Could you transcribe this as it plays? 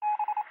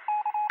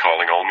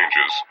Calling all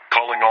ninjas.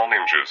 Calling all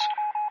ninjas.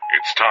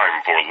 It's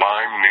time for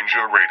Lyme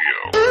Ninja Radio.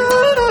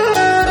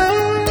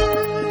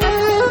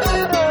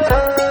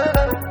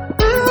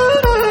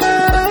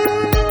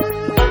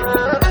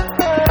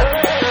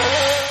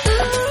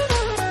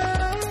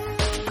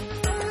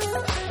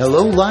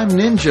 Hello, Lyme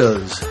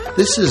Ninjas.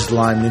 This is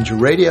Lyme Ninja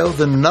Radio,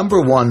 the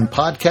 #1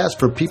 podcast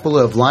for people who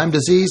have Lyme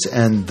disease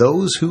and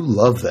those who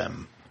love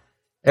them.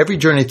 Every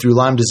journey through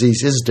Lyme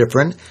disease is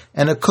different,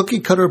 and a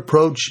cookie-cutter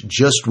approach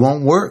just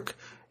won't work.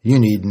 You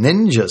need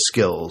ninja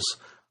skills.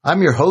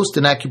 I'm your host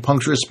and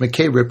acupuncturist,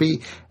 McKay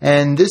Rippey,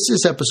 and this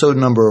is episode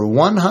number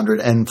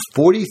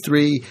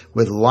 143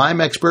 with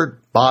Lyme expert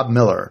Bob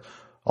Miller.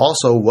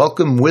 Also,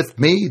 welcome with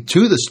me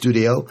to the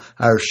studio,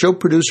 our show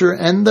producer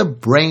and the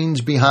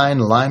brains behind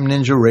Lyme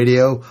Ninja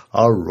Radio,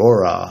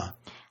 Aurora.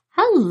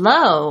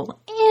 Hello,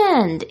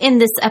 and in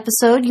this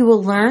episode you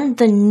will learn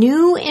the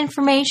new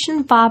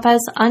information Bob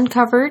has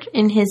uncovered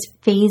in his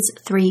Phase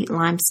 3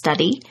 Lyme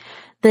study,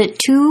 the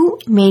 2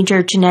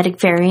 major genetic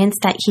variants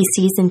that he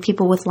sees in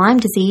people with Lyme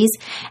disease,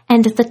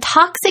 and the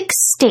toxic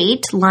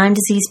state Lyme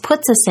disease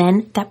puts us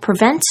in that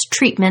prevents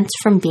treatments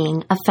from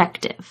being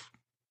effective.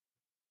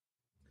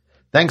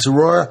 Thanks,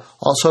 Aurora.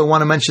 Also, I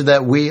want to mention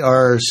that we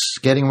are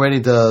getting ready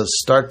to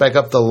start back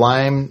up the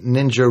Lyme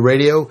Ninja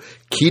Radio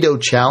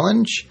Keto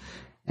Challenge.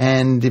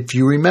 And if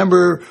you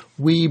remember,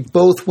 we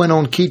both went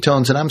on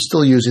ketones, and I'm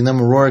still using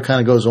them. Aurora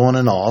kind of goes on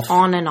and off.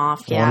 On and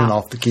off, yeah. On and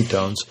off the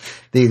ketones.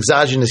 The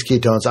exogenous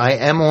ketones. I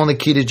am on a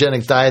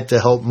ketogenic diet to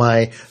help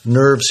my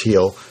nerves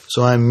heal.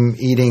 So I'm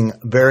eating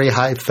very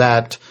high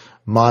fat,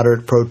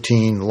 moderate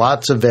protein,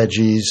 lots of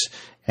veggies,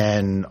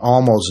 and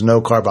almost no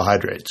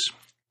carbohydrates.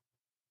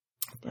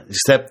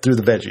 Except through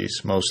the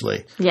veggies,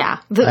 mostly. Yeah.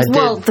 The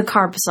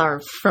carbs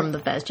are from the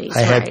veggies,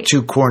 I had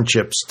 2 corn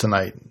chips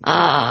tonight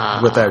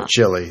with our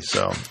chili.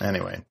 So,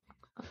 anyway.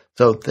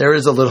 So, there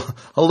is a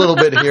little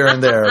bit here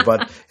and there,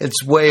 but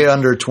it's way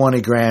under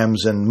 20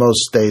 grams, and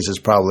most days is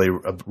probably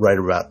right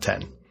about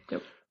 10.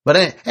 Yep.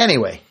 But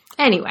anyway.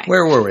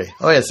 Where were we?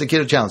 Oh, yes, the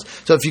Keto Challenge.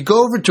 So if you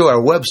go over to our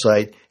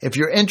website, if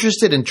you're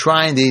interested in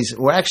trying these,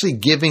 we're actually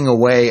giving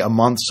away a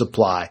month's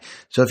supply.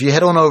 So if you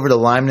head on over to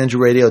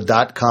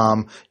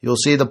LymeNinjaRadio.com, you'll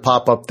see the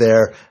pop-up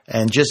there,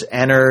 and just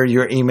enter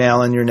your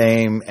email and your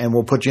name, and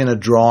we'll put you in a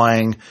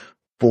drawing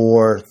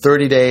for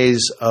 30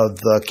 days of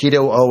the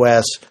Keto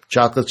OS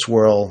Chocolate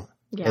Swirl.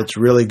 Yeah. It's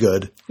really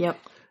good. Yep.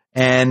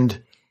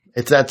 And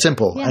it's that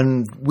simple. Yeah.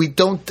 And we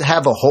don't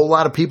have a whole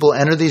lot of people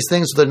enter these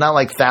things. So they're not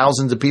like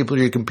thousands of people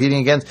you're competing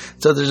against.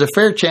 So there's a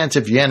fair chance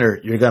if you enter,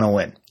 you're going to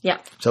win. Yeah.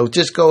 So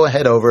just go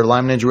ahead over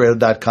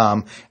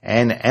LymeNinjaRadio.com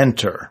and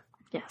enter.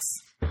 Yes.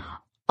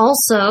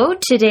 Also,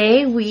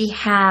 today we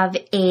have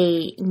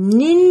a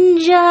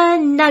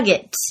Ninja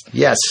Nugget.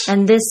 Yes.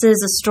 And this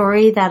is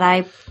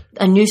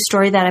a new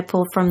story that I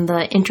pulled from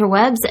the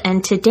interwebs.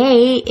 And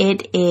today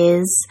it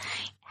is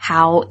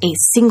how a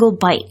single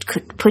bite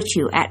could put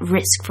you at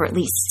risk for at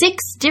least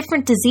 6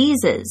 different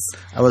diseases.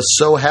 I was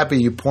so happy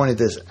you pointed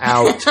this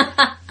out.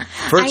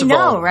 First of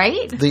all,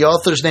 right? The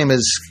author's name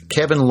is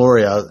Kevin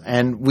Loria,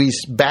 and we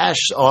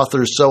bash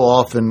authors so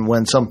often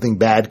when something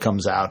bad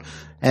comes out.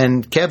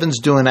 And Kevin's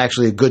doing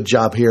actually a good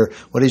job here.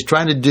 What he's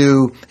trying to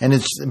do, and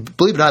it's,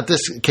 believe it or not,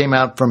 this came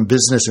out from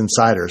Business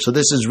Insider. So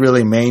this is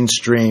really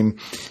mainstream,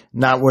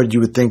 not where you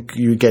would think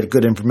you get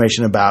good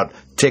information about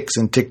ticks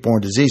and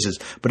tick-borne diseases.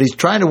 But he's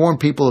trying to warn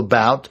people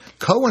about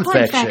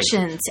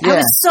co-infections. Yeah. I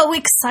was so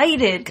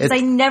excited because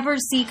I never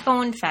see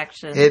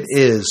co-infections. It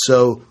is.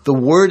 So the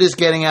word is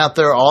getting out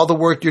there. All the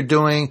work you're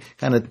doing,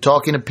 kind of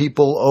talking to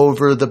people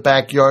over the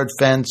backyard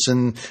fence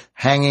and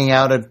hanging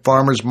out at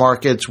farmers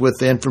markets with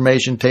the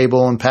information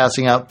table and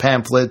passing out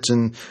pamphlets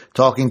and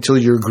talking till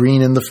you're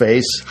green in the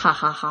face. Ha,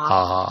 ha, ha.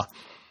 Ha, ha.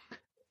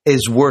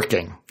 Is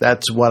working.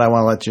 That's what I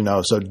want to let you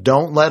know. So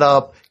don't let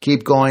up.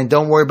 Keep going.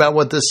 Don't worry about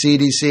what the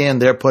CDC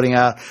and they're putting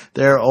out.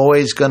 They're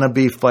always going to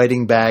be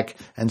fighting back.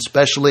 And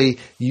especially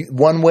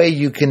one way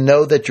you can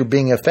know that you're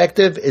being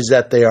effective is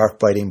that they are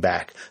fighting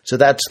back. So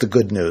that's the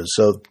good news.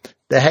 So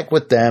the heck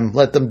with them.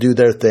 Let them do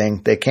their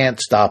thing. They can't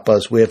stop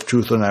us. We have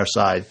truth on our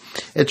side.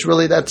 It's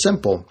really that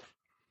simple.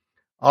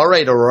 All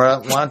right, Aurora,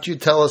 why don't you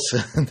tell us,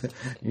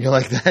 you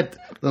like that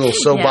little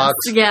soapbox?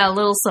 Yes, yeah, a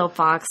little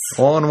soapbox.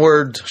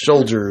 Onward,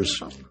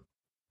 soldiers.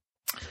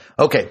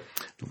 Okay,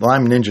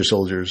 Lyme Ninja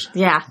Soldiers.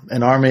 Yeah.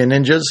 An army of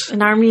ninjas?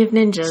 An army of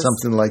ninjas.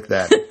 Something like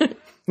that.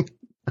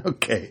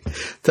 Okay.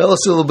 Tell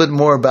us a little bit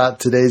more about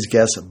today's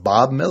guest,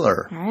 Bob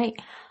Miller. All right.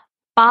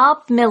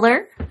 Bob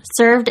Miller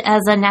served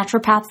as a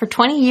naturopath for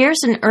 20 years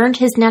and earned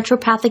his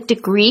naturopathic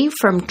degree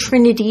from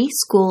Trinity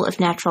School of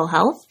Natural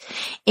Health.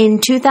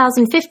 In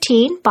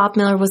 2015, Bob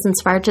Miller was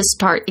inspired to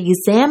start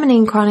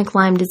examining chronic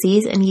Lyme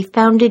disease, and he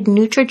founded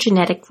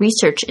Nutrigenetic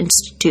Research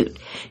Institute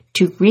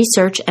to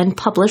research and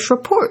publish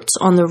reports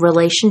on the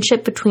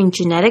relationship between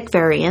genetic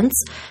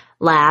variants,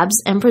 labs,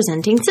 and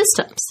presenting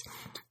systems.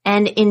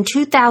 And in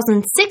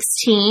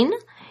 2016,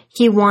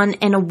 he won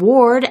an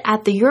award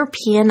at the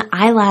European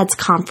ILADS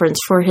conference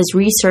for his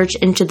research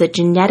into the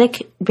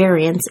genetic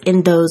variants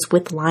in those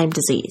with Lyme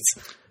disease.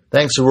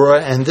 Thanks,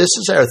 Aurora. And this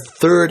is our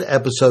third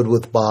episode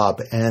with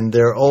Bob, and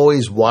they're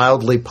always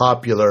wildly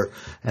popular,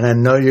 and I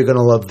know you're going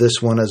to love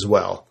this one as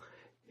well.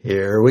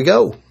 Here we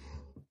go.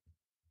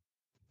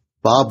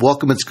 Bob,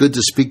 welcome. It's good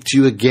to speak to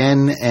you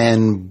again,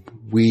 and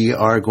we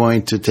are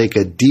going to take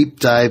a deep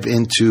dive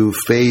into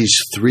phase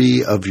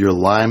 3 of your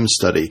Lyme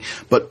study.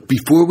 But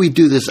before we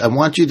do this, I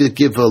want you to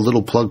give a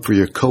little plug for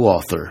your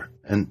co-author,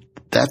 and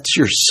that's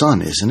your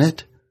son, isn't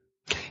it?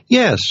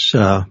 Yes,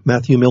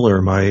 Matthew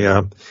Miller,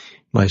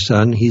 my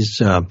son. He's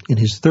in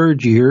his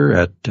third year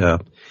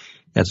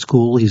at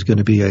school. He's going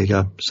to be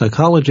a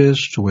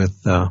psychologist with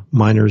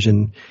minors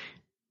in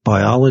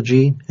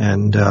biology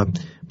and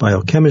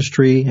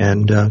biochemistry,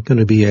 and going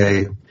to be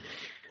a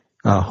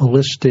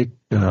holistic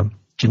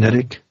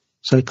genetic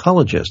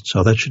psychologist.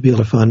 So that should be a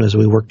lot of fun as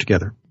we work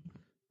together.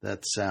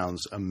 That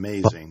sounds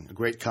amazing. A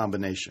great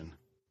combination.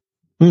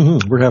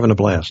 Mm-hmm. We're having a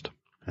blast.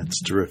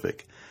 That's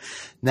terrific.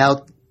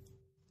 Now,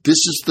 this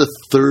is the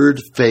third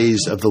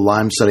phase of the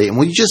Lyme study. And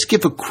will you just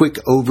give a quick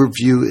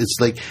overview? It's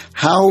like,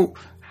 how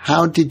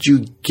did you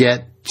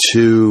get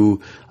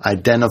to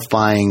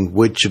identifying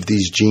which of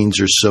these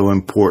genes are so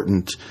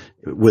important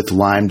with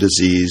Lyme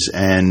disease?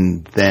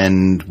 And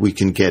then we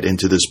can get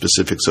into the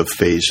specifics of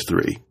phase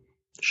 3.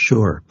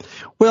 Sure.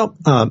 Well,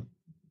 a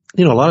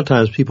lot of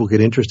times people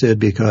get interested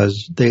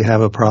because they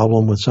have a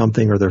problem with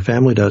something or their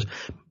family does.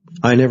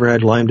 I never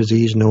had Lyme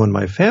disease. No one in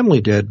my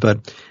family did,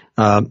 but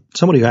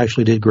somebody who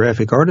actually did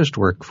graphic artist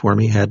work for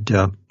me had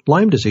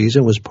Lyme disease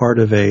and was part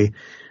of a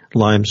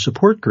Lyme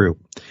support group.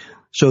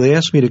 So they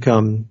asked me to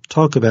come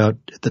talk about,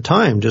 at the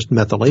time, just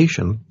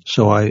methylation.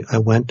 So I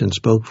went and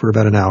spoke for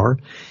about an hour.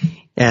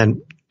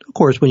 And, of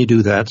course, when you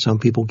do that, some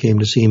people came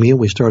to see me, and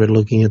we started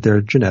looking at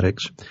their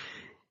genetics.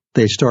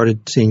 They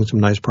started seeing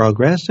some nice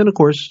progress. And, of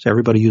course,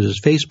 everybody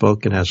uses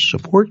Facebook and has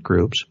support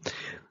groups.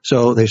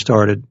 So they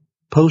started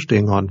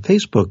posting on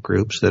Facebook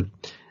groups that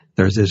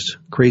there's this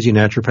crazy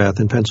naturopath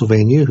in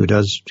Pennsylvania who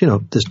does,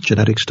 this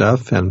genetic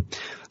stuff. And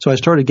so I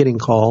started getting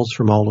calls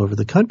from all over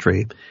the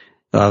country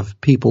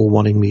of people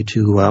wanting me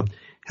to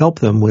help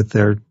them with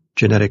their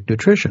genetic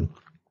nutrition.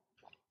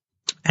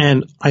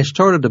 And I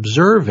started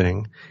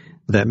observing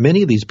that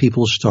many of these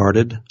people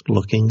started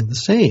looking the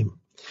same.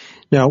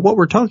 Now, what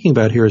we're talking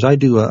about here is I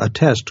do a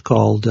test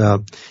called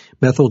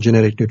methyl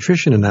genetic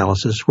nutrition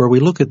analysis, where we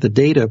look at the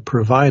data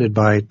provided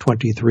by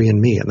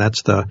 23andMe, and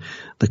that's the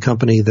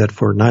company that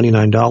for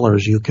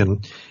 $99 you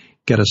can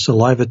get a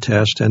saliva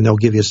test, and they'll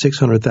give you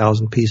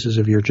 600,000 pieces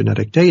of your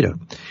genetic data.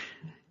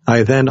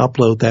 I then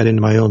upload that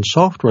into my own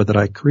software that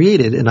I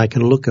created, and I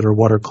can look at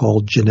what are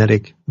called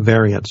genetic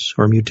variants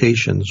or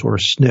mutations or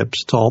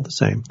SNPs. It's all the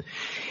same.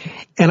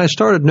 And I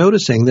started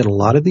noticing that a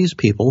lot of these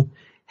people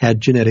had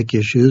genetic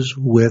issues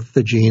with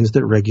the genes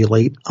that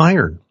regulate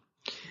iron.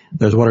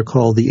 There's what are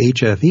called the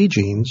HFE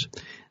genes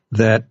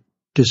that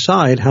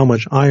decide how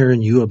much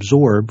iron you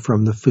absorb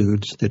from the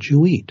foods that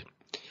you eat.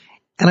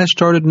 And I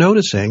started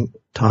noticing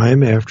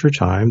time after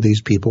time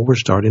these people were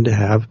starting to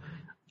have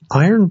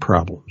iron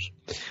problems.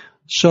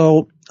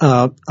 So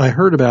I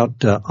heard about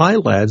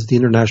ILADS, the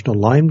International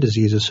Lyme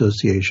Disease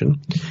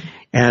Association,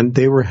 and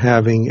they were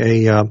having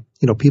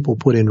people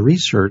put in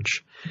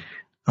research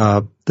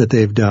that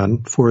they've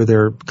done for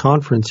their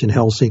conference in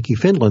Helsinki,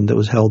 Finland, that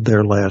was held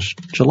there last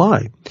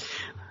July.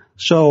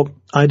 So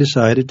I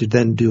decided to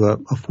then do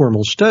a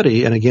formal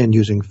study, and again,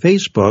 using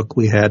Facebook,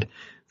 we had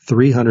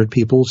 300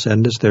 people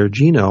send us their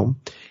genome,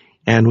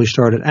 and we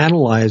started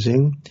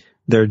analyzing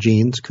their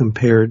genes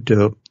compared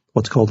to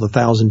what's called the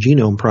 1,000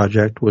 Genome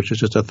Project, which is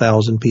just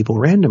 1,000 people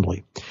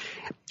randomly.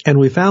 And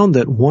we found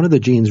that one of the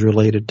genes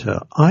related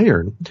to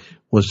iron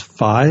was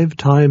 5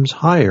 times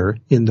higher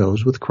in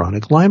those with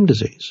chronic Lyme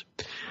disease.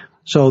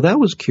 So that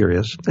was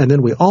curious. And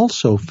then we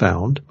also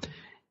found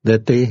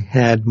that they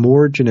had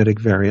more genetic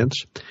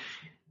variants,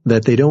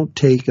 that they don't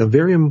take a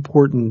very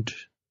important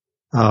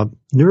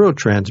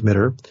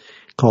neurotransmitter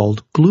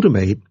called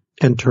glutamate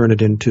and turn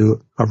it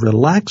into a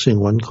relaxing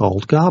one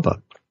called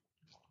GABA.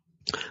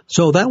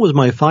 So that was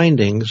my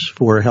findings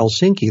for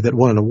Helsinki that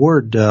won an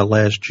award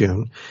last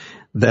June,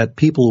 that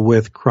people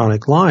with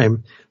chronic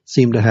Lyme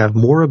seem to have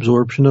more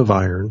absorption of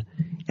iron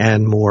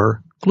and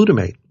more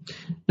glutamate.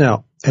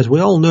 Now, as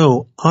we all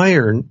know,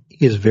 iron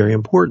is very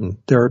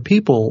important. There are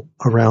people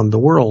around the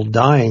world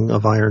dying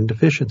of iron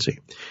deficiency.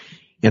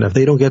 And if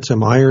they don't get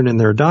some iron in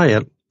their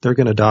diet, they're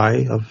going to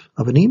die of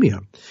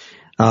anemia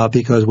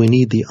because we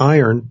need the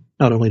iron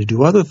not only to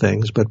do other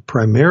things, but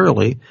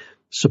primarily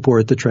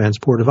support the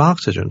transport of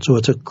oxygen. So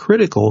it's a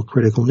critical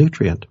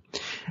nutrient.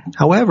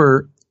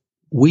 However,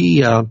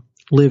 we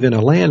live in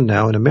a land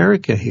now in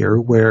America here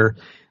where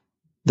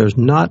there's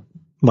not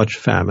much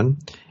famine,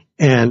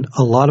 and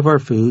a lot of our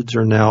foods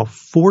are now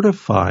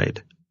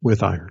fortified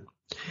with iron.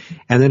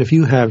 And then if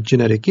you have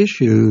genetic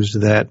issues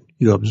that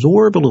you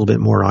absorb a little bit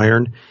more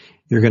iron,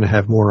 you're going to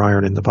have more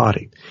iron in the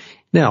body.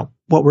 Now,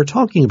 what we're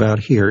talking about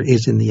here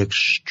is in the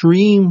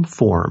extreme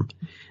form,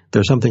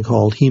 there's something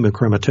called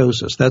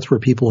hemochromatosis. That's where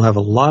people have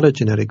a lot of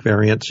genetic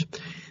variants.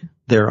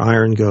 Their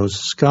iron goes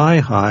sky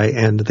high,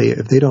 and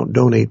if they don't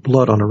donate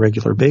blood on a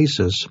regular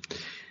basis,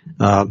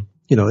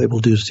 it will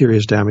do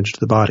serious damage to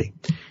the body.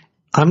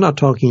 I'm not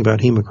talking about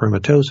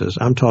hemochromatosis.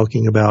 I'm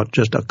talking about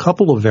just a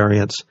couple of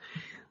variants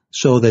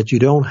so that you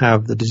don't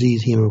have the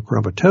disease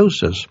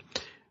hemochromatosis,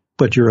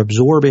 but you're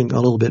absorbing a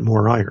little bit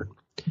more iron.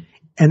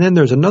 And then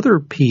there's another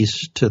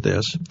piece to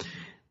this,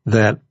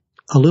 that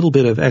a little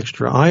bit of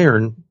extra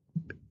iron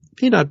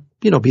may not,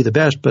 be the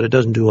best, but it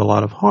doesn't do a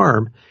lot of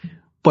harm.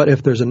 But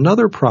if there's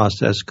another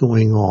process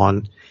going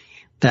on,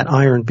 that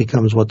iron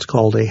becomes what's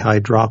called a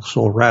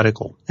hydroxyl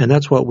radical. And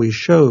that's what we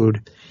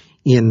showed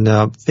in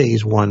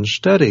phase 1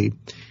 study,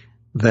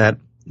 that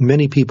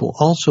many people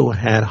also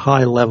had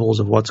high levels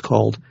of what's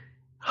called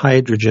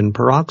hydrogen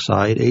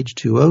peroxide,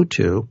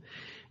 H2O2,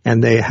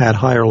 and they had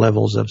higher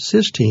levels of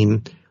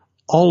cysteine.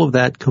 All of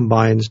that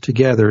combines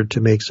together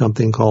to make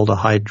something called a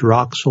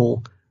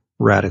hydroxyl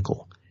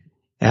radical.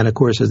 And of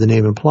course, as the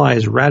name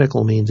implies,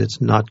 radical means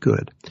it's not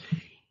good.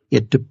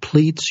 It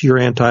depletes your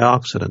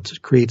antioxidants.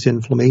 It creates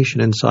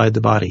inflammation inside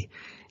the body,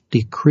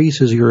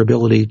 decreases your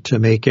ability to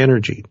make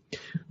energy.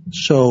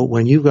 So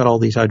when you've got all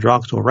these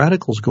hydroxyl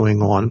radicals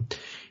going on,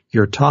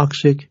 you're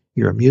toxic,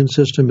 your immune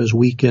system is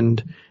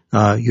weakened,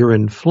 you're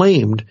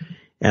inflamed,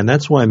 and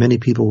that's why many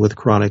people with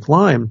chronic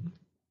Lyme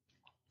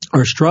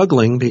are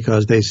struggling,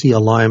 because they see a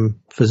Lyme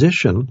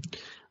physician,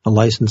 a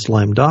licensed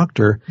Lyme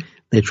doctor.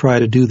 They try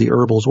to do the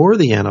herbals or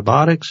the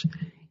antibiotics,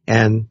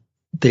 and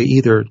they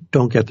either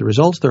don't get the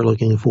results they're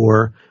looking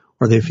for,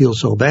 or they feel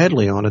so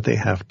badly on it they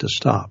have to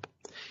stop.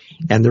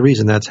 And the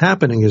reason that's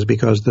happening is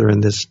because they're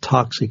in this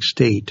toxic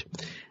state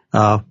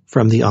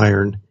from the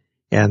iron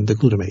and the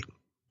glutamate.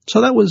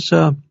 So that was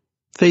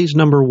phase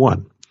number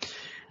 1.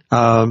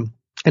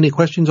 Any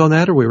questions on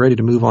that, or are we ready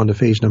to move on to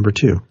phase number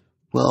 2?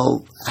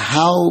 Well,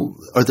 how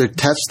are there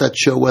tests that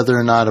show whether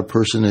or not a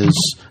person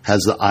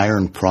has the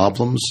iron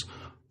problems?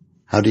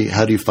 How do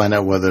you find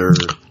out whether,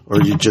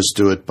 or you just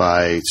do it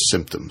by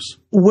symptoms?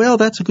 Well,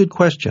 that's a good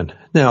question.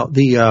 Now,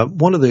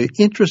 one of the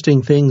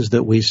interesting things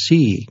that we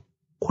see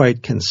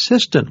quite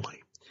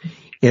consistently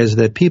is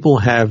that people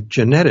have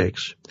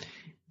genetics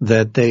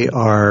that they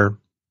are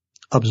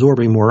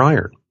absorbing more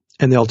iron.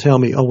 And they'll tell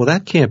me, oh, well,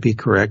 that can't be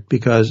correct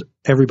because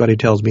everybody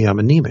tells me I'm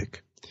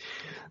anemic.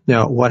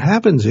 Now, what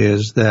happens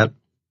is that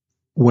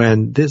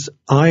when this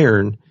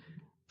iron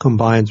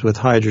combines with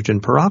hydrogen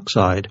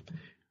peroxide,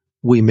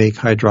 we make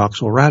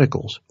hydroxyl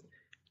radicals.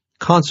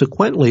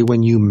 Consequently,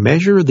 when you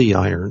measure the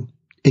iron,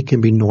 it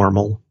can be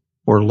normal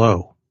or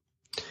low.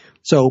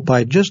 So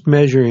by just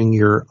measuring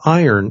your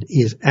iron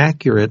is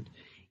accurate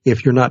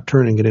if you're not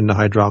turning it into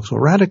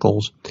hydroxyl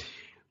radicals.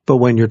 But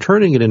when you're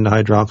turning it into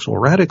hydroxyl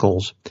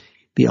radicals,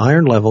 the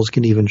iron levels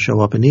can even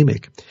show up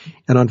anemic.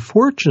 And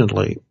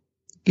unfortunately,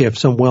 if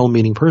some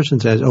well-meaning person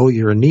says, oh,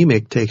 you're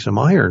anemic, take some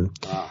iron,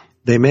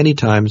 they many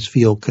times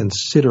feel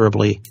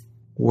considerably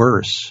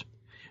worse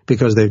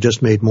because they've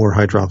just made more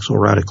hydroxyl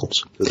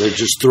radicals. So they're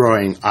just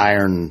throwing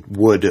iron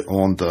wood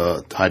on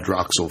the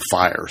hydroxyl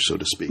fire, so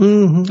to speak.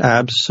 Mm-hmm,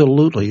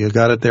 absolutely. You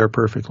got it there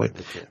perfectly.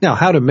 Okay. Now,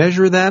 how to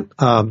measure that?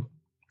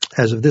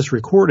 As of this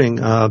recording,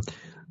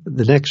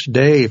 the next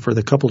day, for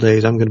the couple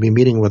days, I'm going to be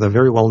meeting with a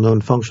very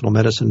well-known functional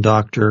medicine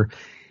doctor.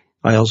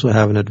 I also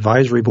have an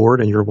advisory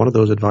board, and you're one of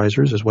those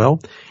advisors as well.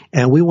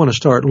 And we want to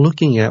start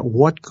looking at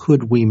what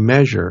could we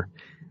measure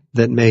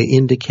that may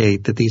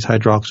indicate that these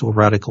hydroxyl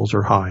radicals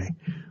are high.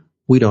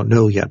 We don't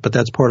know yet, but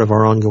that's part of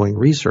our ongoing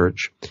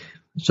research.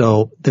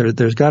 So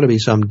there's got to be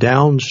some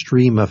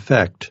downstream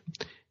effect,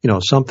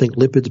 something,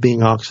 lipids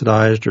being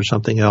oxidized or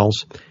something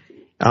else.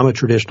 I'm a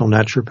traditional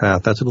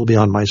naturopath. That's a little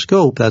beyond my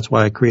scope. That's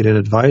why I created an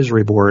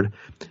advisory board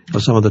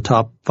of some of the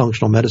top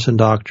functional medicine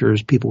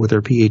doctors, people with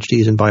their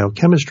PhDs in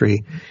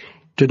biochemistry,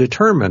 to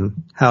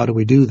determine how do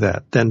we do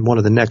that. Then one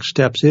of the next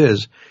steps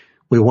is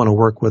we want to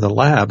work with a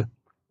lab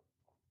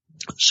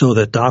so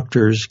that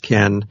doctors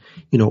can,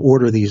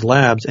 order these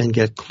labs and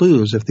get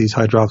clues if these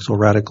hydroxyl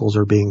radicals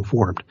are being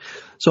formed.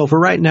 So for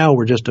right now,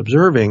 we're just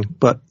observing,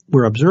 but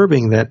we're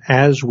observing that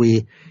as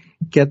we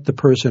get the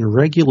person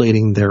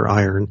regulating their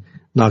iron,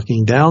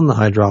 knocking down the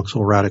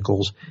hydroxyl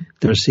radicals,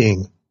 they're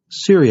seeing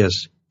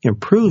serious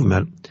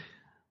improvement.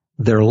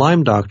 Their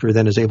Lyme doctor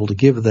then is able to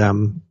give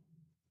them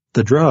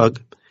the drug,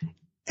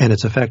 and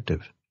it's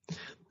effective.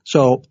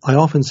 So I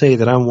often say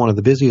that I'm one of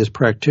the busiest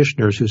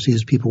practitioners who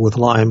sees people with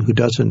Lyme who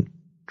doesn't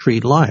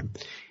treat Lyme.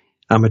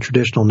 I'm a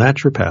traditional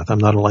naturopath. I'm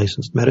not a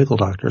licensed medical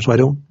doctor, so I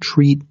don't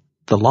treat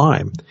the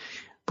Lyme.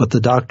 But the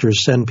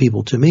doctors send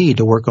people to me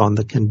to work on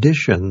the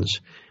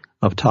conditions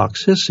of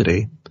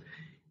toxicity,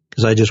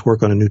 because I just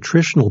work on a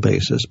nutritional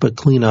basis, but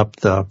clean up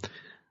the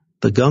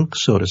gunk,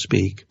 so to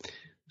speak,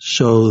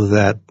 so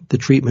that the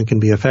treatment can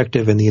be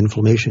effective and the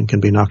inflammation can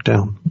be knocked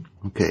down.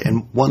 Okay,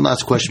 and one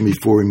last question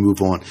before we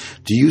move on.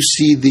 Do you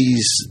see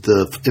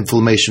the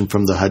inflammation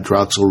from the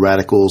hydroxyl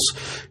radicals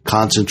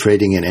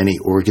concentrating in any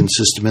organ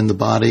system in the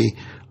body,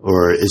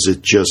 or is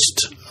it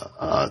just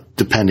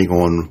depending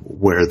on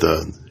where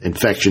the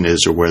infection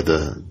is or where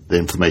the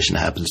inflammation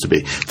happens to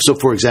be? So,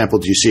 for example,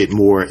 do you see it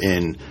more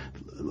in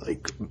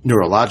like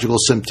neurological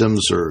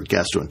symptoms or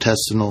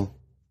gastrointestinal?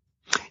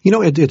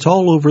 It's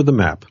all over the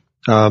map.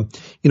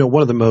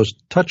 One of the most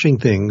touching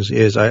things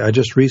is I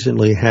just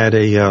recently had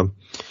a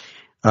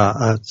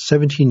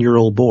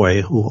 17-year-old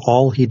boy who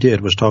all he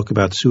did was talk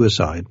about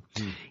suicide,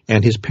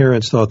 and his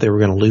parents thought they were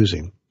going to lose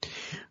him.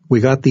 We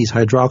got these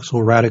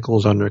hydroxyl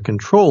radicals under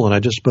control, and I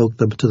just spoke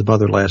to the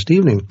mother last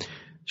evening.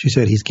 She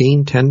said he's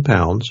gained 10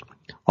 pounds.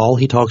 All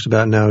he talks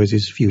about now is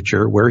his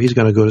future, where he's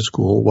going to go to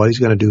school, what he's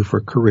going to do for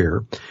a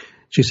career.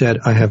 She said,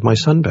 I have my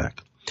son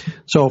back.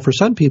 So for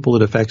some people,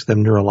 it affects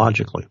them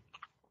neurologically.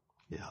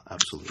 Yeah,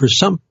 absolutely.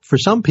 For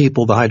some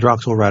people, the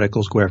hydroxyl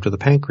radicals go after the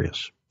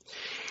pancreas.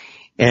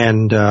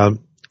 And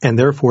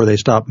therefore they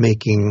stop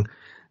making,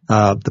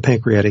 the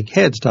pancreatic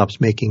head stops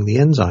making the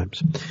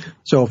enzymes.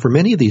 So for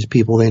many of these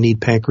people, they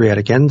need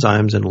pancreatic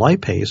enzymes and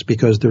lipase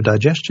because their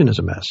digestion is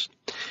a mess.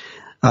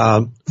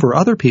 For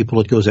other people,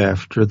 it goes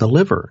after the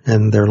liver,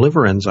 and their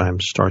liver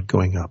enzymes start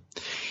going up.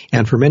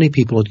 And for many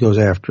people, it goes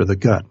after the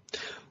gut.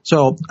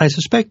 So I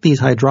suspect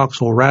these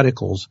hydroxyl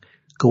radicals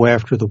go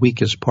after the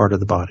weakest part of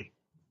the body,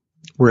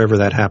 wherever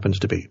that happens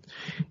to be.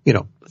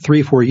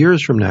 3-4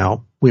 years from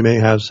now, we may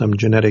have some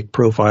genetic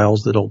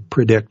profiles that'll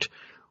predict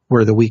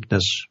where the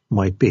weakness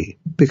might be.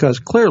 Because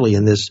clearly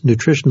in this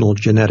nutritional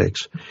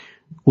genetics,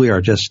 we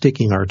are just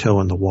sticking our toe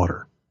in the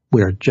water.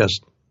 We are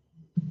just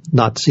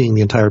not seeing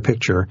the entire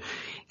picture,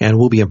 and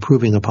we'll be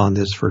improving upon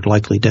this for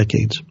likely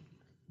decades.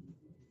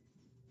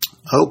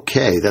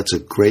 Okay, that's a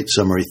great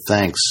summary.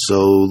 Thanks.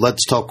 So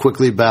let's talk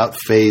quickly about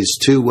phase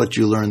 2, what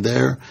you learned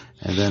there,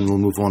 and then we'll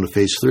move on to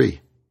phase 3.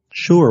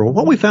 Sure. Well,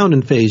 what we found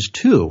in phase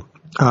 2,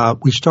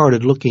 we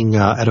started looking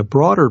at a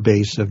broader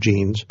base of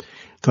genes.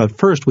 At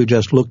first, we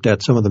just looked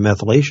at some of the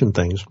methylation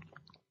things.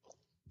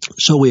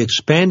 So we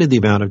expanded the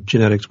amount of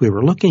genetics we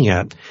were looking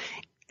at,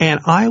 and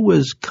I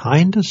was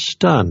kind of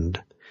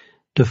stunned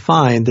to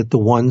find that the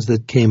ones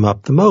that came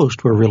up the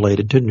most were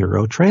related to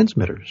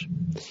neurotransmitters.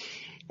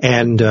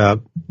 And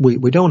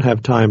we don't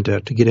have time to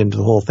get into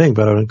the whole thing,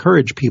 but I would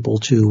encourage people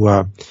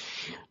to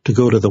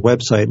go to the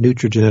website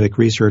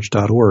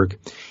nutrigeneticresearch.org,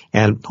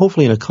 and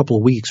hopefully in a couple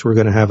of weeks we're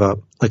going to have a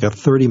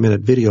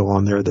 30-minute video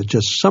on there that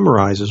just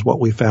summarizes what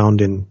we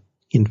found in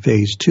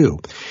phase 2.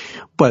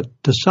 But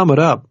to sum it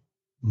up,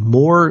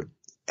 more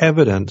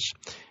evidence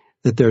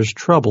that there's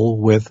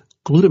trouble with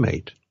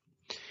glutamate,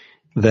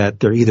 that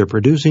they're either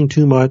producing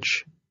too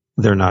much,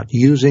 they're not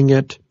using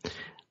it,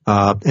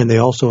 and they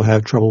also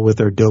have trouble with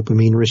their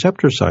dopamine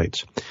receptor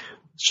sites.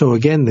 So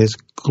again, this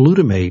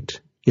glutamate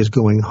is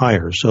going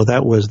higher. So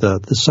that was the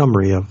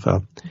summary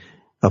of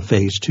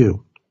phase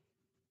 2.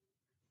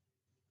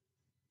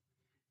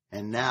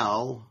 And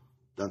now,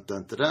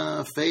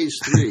 phase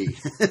 3.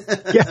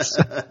 Yes,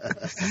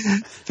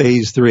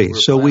 phase 3.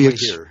 So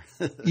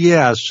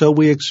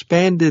we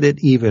expanded it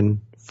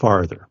even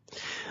farther.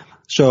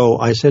 So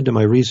I said to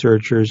my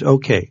researchers,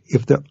 okay,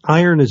 if the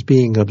iron is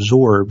being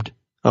absorbed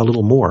a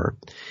little more,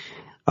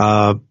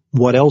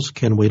 what else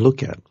can we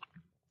look at?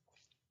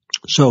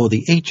 So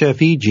the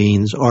HFE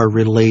genes are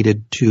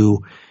related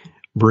to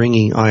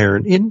bringing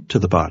iron into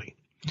the body.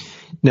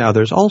 Now,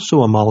 there's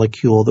also a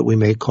molecule that we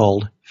may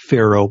call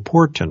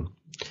ferroportin,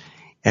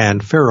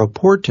 and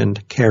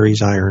ferroportin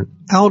carries iron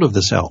out of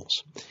the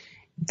cells.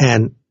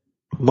 And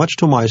much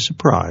to my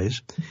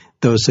surprise,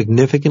 there was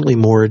significantly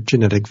more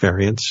genetic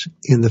variants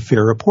in the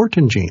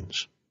ferroportin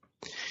genes.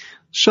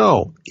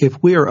 So,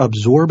 if we are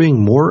absorbing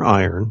more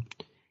iron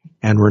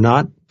and we're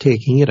not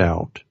taking it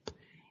out,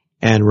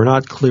 and we're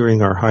not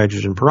clearing our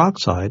hydrogen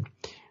peroxide,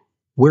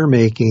 we're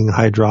making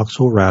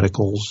hydroxyl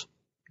radicals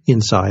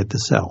inside the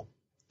cell.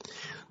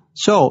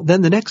 So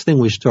then the next thing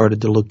we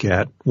started to look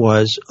at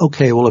was,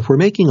 okay, well, if we're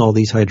making all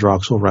these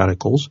hydroxyl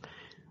radicals,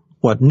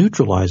 what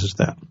neutralizes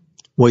that?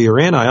 Well, your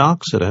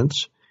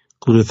antioxidants,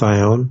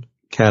 glutathione,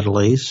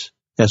 catalase,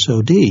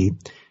 SOD,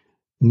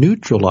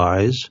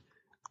 neutralize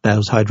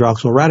those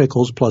hydroxyl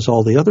radicals plus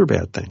all the other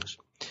bad things.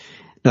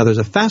 Now, there's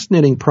a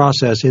fascinating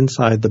process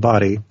inside the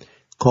body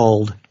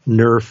called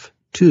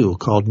NRF2,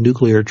 called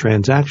nuclear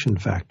transaction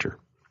factor.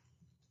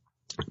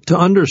 To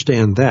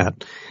understand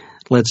that,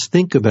 let's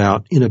think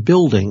about in a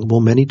building,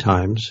 we'll many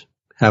times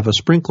have a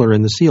sprinkler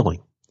in the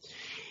ceiling.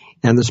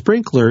 And the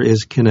sprinkler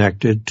is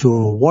connected to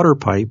a water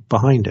pipe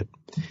behind it.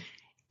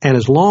 And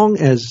as long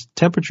as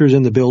temperatures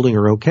in the building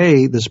are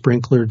okay, the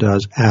sprinkler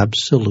does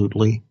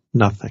absolutely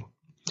nothing.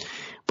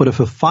 But if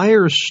a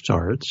fire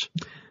starts,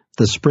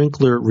 the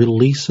sprinkler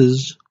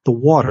releases the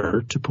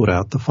water to put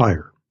out the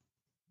fire.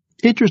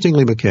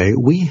 Interestingly, McKay,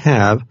 we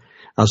have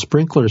a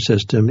sprinkler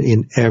system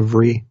in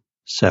every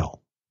cell.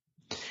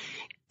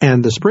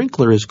 And the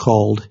sprinkler is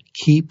called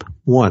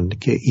KEAP1,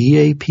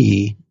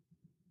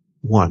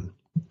 KEAP1.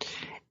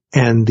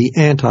 And the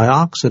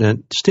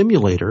antioxidant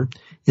stimulator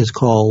is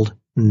called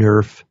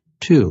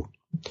NRF2.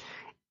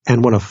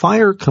 And when a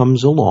fire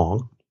comes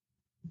along,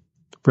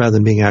 rather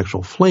than being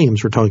actual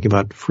flames, we're talking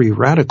about free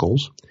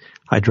radicals,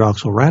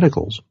 hydroxyl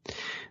radicals,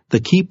 the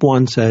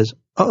KEAP1 says,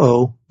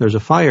 uh-oh, there's a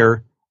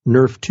fire.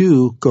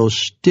 NRF2 goes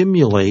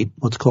stimulate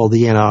what's called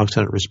the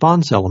antioxidant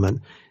response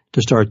element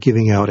to start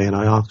giving out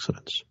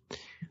antioxidants.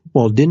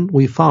 Well, didn't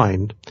we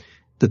find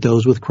that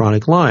those with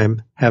chronic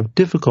Lyme have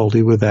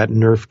difficulty with that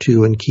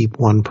NRF2 and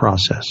KEAP1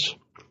 process.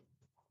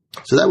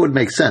 So that would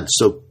make sense.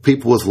 So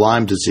people with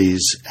Lyme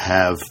disease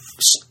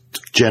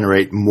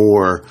generate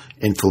more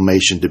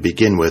inflammation to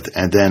begin with,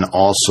 and then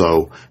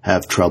also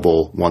have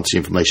trouble once the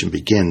inflammation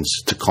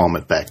begins to calm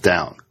it back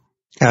down.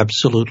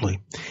 Absolutely.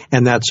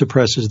 And that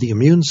suppresses the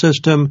immune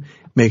system,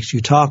 makes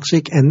you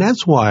toxic. And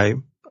that's why,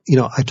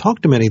 I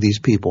talk to many of these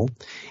people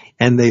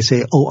and they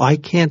say, oh, I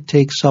can't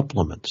take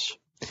supplements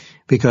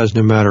because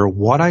no matter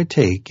what I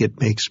take,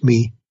 it makes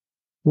me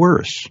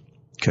worse.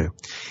 Okay.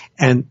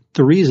 And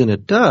the reason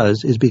it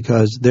does is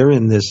because they're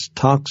in this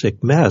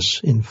toxic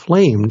mess,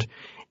 inflamed.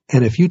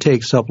 And if you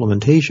take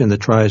supplementation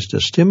that tries to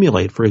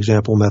stimulate, for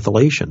example,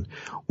 methylation,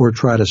 or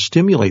try to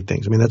stimulate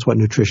things, that's what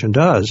nutrition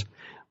does.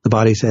 The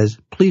body says,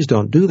 please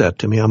don't do that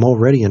to me. I'm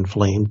already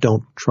inflamed.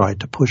 Don't try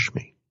to push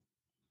me.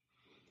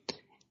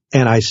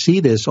 And I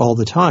see this all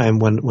the time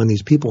when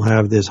these people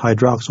have this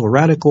hydroxyl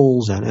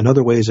radicals and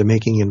other ways of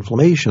making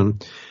inflammation.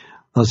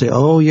 I'll say,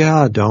 oh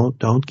yeah,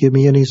 don't give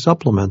me any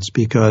supplements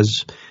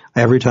because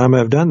every time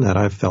I've done that,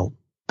 I've felt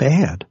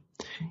bad.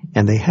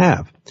 And they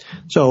have.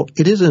 So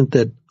it isn't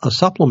that a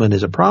supplement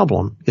is a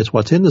problem. It's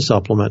what's in the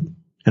supplement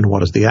and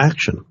what is the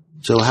action.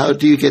 So how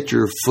do you get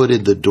your foot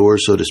in the door,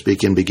 so to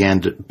speak, and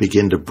begin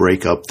to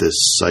break up this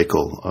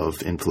cycle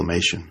of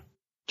inflammation?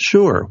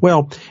 Sure.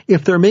 Well,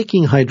 if they're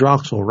making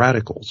hydroxyl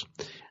radicals,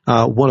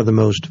 one of the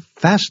most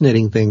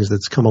fascinating things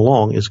that's come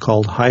along is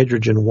called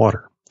hydrogen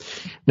water.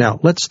 Now,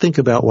 let's think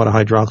about what a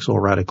hydroxyl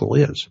radical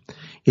is.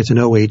 It's an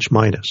OH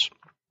minus.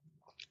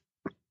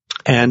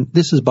 And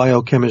this is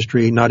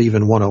biochemistry, not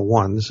even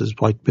 101. This is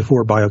like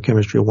before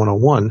biochemistry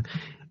 101.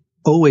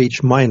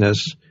 OH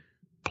minus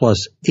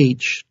plus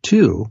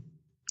H2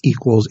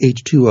 equals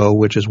H2O,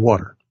 which is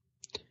water.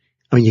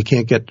 You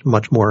can't get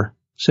much more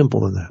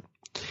simple than that.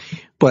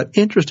 But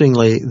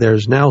interestingly,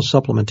 there's now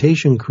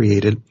supplementation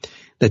created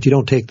that you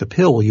don't take the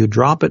pill. You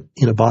drop it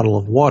in a bottle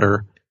of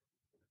water,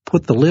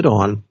 put the lid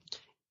on.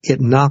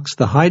 It knocks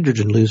the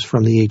hydrogen loose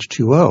from the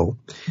H2O.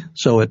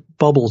 So it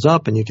bubbles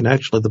up and you can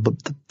actually,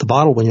 the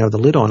bottle, when you have the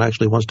lid on,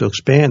 actually wants to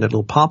expand. It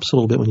pops a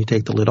little bit when you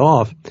take the lid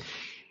off.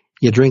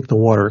 You drink the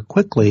water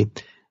quickly.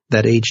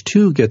 That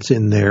H2 gets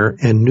in there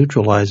and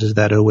neutralizes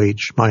that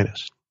OH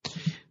minus.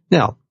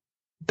 Now,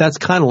 that's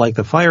kind of like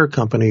the fire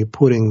company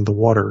putting the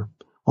water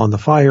on the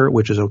fire,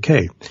 which is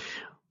okay.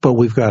 But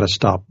we've got to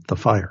stop the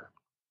fire.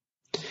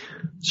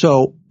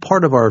 So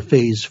part of our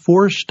phase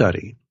 4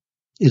 study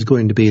is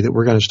going to be that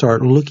we're going to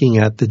start looking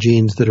at the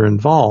genes that are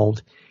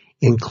involved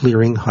in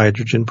clearing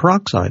hydrogen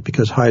peroxide,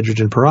 because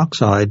hydrogen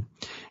peroxide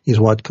is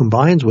what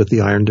combines with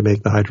the iron to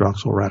make the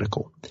hydroxyl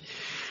radical.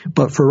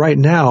 But for right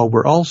now,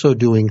 we're also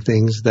doing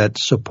things that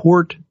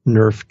support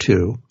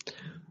NRF2,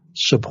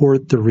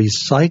 support the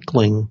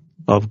recycling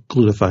of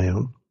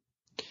glutathione,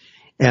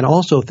 and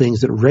also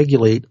things that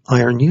regulate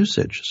iron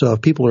usage. So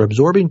if people are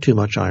absorbing too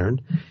much iron,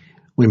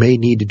 we may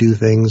need to do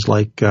things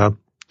like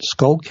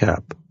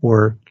Skullcap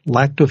or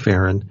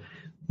lactoferrin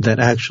that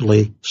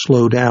actually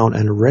slow down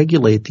and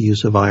regulate the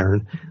use of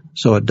iron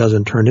so it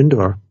doesn't turn into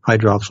a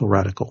hydroxyl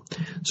radical.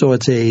 So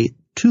it's a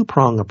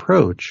two-prong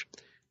approach,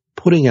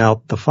 putting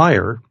out the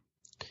fire,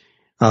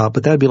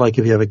 but that'd be like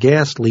if you have a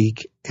gas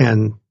leak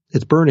and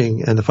it's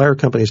burning and the fire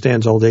company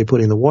stands all day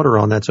putting the water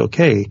on, that's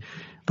okay,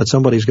 but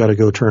somebody's got to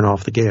go turn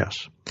off the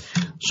gas.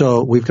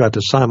 So we've got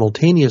to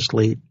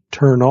simultaneously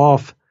turn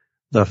off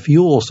the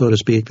fuel, so to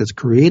speak, that's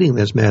creating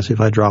this massive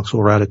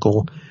hydroxyl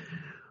radical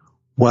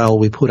while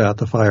we put out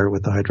the fire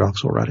with the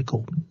hydroxyl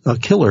radical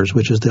killers,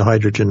 which is the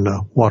hydrogen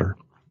water.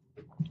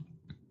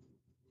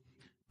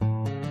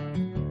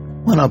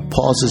 I want to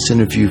pause this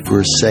interview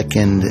for a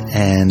second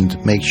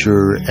and make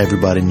sure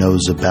everybody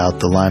knows about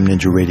the Lyme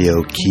Ninja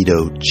Radio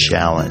Keto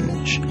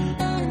Challenge.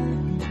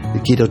 The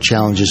Keto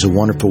Challenge is a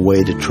wonderful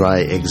way to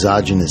try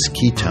exogenous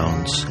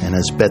ketones. And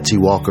as Betsy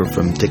Walker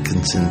from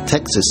Dickinson,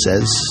 Texas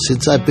says,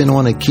 since I've been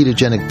on a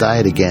ketogenic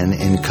diet again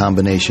in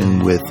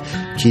combination with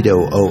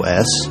Keto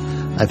OS,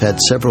 I've had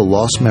several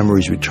lost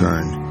memories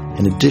return.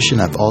 In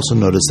addition, I've also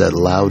noticed that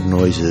loud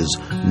noises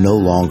no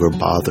longer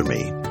bother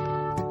me.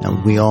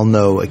 Now, we all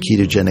know a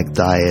ketogenic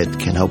diet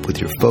can help with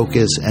your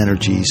focus,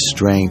 energy,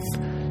 strength,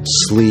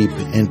 sleep,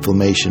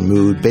 inflammation,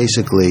 mood,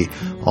 basically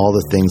all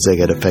the things that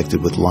get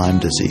affected with Lyme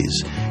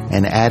disease.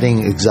 And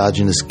adding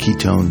exogenous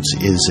ketones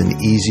is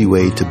an easy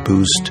way to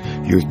boost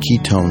your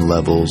ketone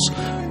levels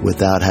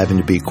without having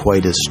to be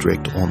quite as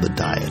strict on the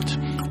diet.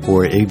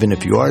 Or even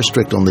if you are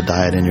strict on the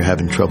diet and you're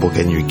having trouble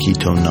getting your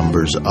ketone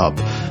numbers up,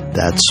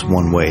 that's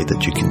one way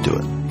that you can do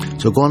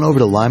it. So go on over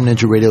to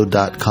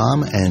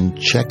LymeNinjaRadio.com and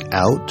check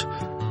out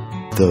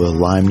the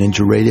Lyme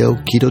Ninja Radio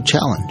Keto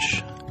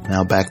Challenge.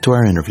 Now back to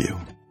our interview.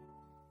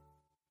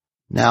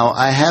 Now,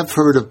 I have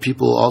heard of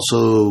people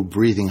also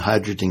breathing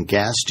hydrogen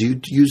gas. Do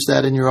you use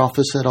that in your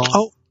office at all?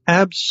 Oh,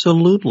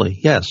 absolutely,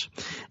 yes.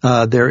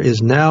 There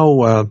is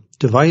now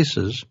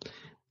devices,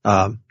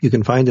 you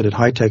can find it at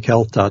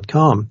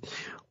hightechhealth.com,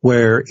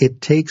 where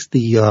it takes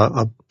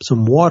the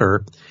some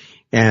water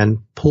and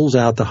pulls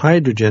out the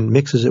hydrogen,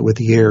 mixes it with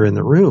the air in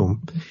the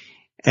room,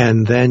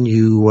 and then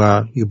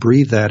you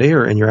breathe that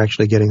air, and you're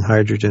actually getting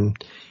hydrogen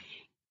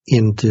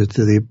into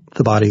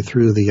the body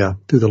through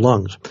the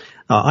lungs.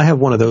 I have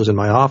one of those in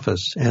my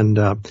office, and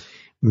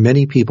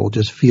many people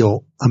just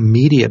feel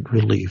immediate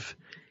relief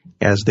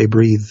as they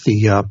breathe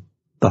the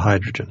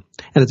hydrogen,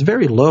 and it's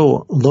very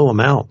low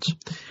amounts.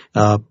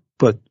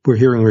 But we're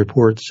hearing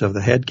reports of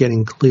the head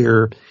getting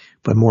clear,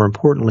 but more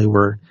importantly,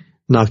 we're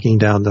knocking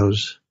down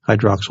those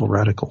hydroxyl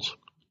radicals.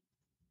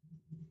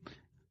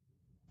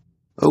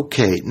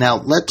 Okay, now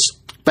let's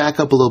back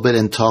up a little bit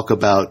and talk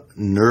about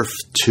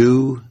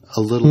NRF2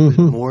 a little bit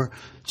more.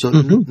 So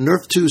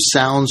NRF2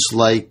 sounds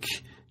like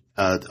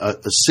a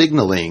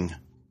signaling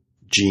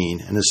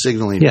gene and a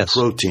signaling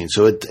protein.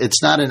 So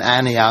it's not an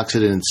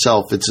antioxidant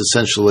itself. It's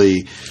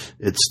essentially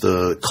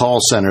the call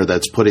center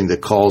that's putting the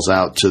calls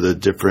out to the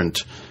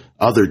different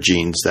other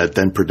genes that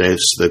then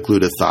produce the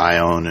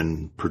glutathione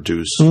and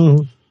produce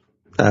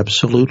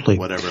absolutely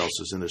whatever else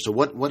is in there. So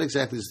what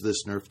exactly is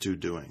this NRF2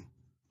 doing?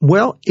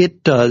 Well,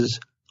 it does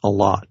a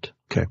lot.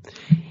 Okay.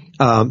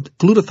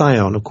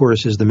 Glutathione, of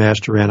course, is the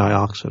master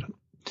antioxidant.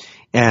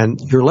 And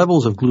your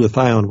levels of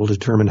glutathione will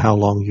determine how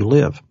long you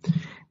live.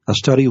 A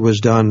study was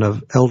done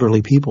of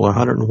elderly people,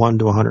 101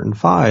 to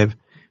 105,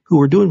 who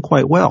were doing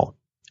quite well.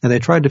 And they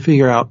tried to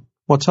figure out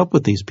what's up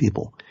with these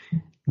people.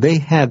 They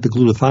had the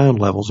glutathione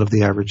levels of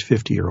the average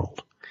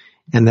 50-year-old.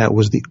 And that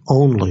was the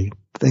only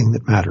thing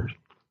that mattered.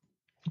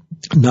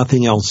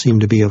 Nothing else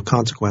seemed to be of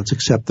consequence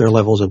except their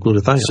levels of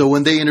glutathione. So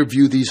when they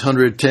interview these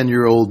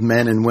 110-year-old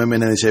men and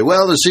women and they say,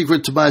 well, the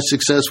secret to my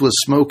success was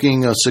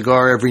smoking a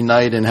cigar every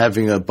night and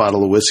having a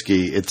bottle of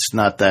whiskey, it's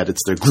not that,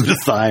 it's their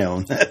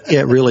glutathione.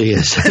 It really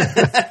is.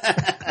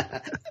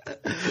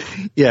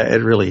 Yeah,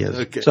 it really is.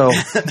 Okay. So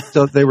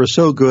they were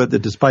so good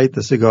that despite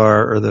the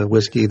cigar or the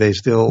whiskey, they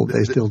still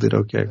did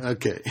okay.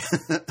 Okay.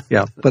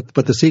 Yeah, but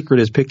the secret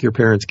is pick your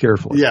parents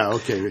carefully. Yeah,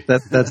 okay.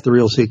 That's the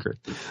real secret.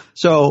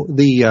 So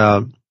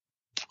the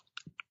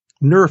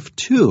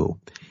NRF2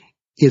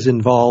 is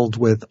involved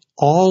with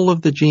all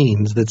of the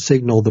genes that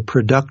signal the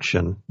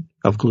production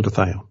of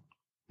glutathione.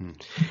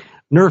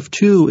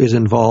 NRF2 is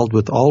involved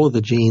with all of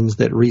the genes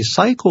that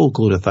recycle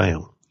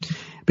glutathione,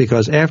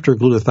 because after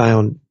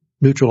glutathione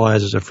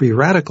neutralizes a free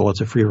radical,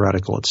 it's a free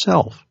radical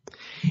itself.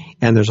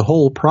 And there's a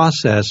whole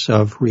process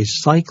of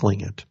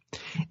recycling it.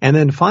 And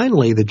then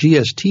finally, the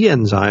GST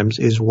enzymes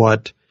is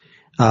what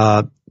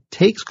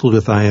takes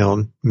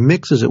glutathione,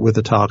 mixes it with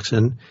the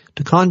toxin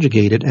to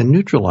conjugate it and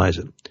neutralize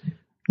it.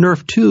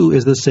 NRF2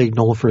 is the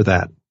signal for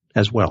that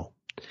as well.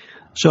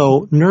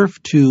 So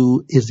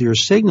NRF2 is your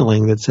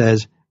signaling that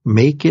says,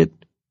 make it,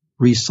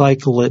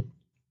 recycle it,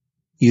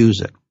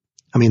 use it.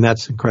 I mean,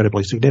 that's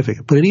incredibly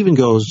significant. But it even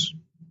goes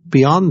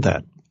beyond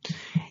that.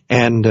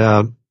 And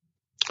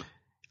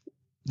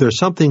there's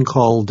something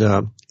called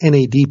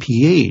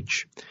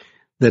NADPH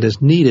that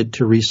is needed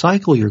to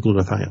recycle your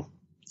glutathione.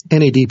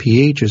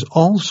 NADPH is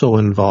also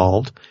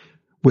involved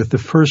with the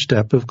first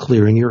step of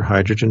clearing your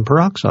hydrogen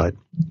peroxide.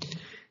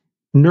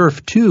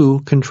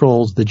 NRF2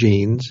 controls the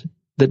genes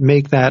that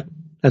make that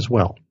as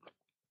well.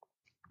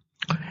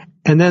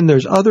 And then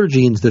there's other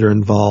genes that are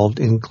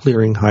involved in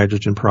clearing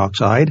hydrogen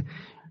peroxide.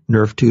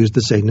 NRF2 is the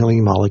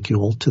signaling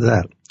molecule to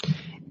that.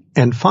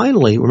 And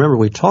finally, remember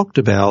we talked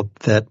about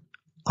that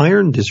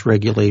iron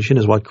dysregulation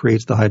is what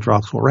creates the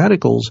hydroxyl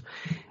radicals.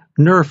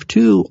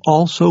 NRF2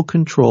 also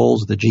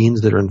controls the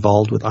genes that are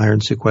involved with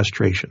iron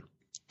sequestration.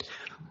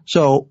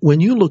 So when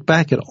you look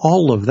back at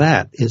all of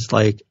that, it's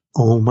like,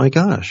 oh my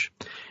gosh,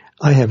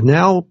 I have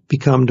now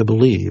become to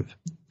believe,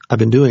 I've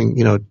been doing,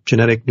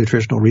 genetic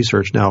nutritional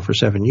research now for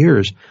 7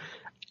 years.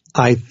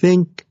 I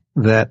think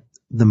that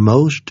the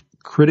most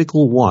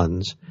critical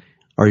ones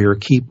are your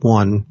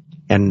KEAP1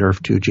 and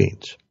NRF2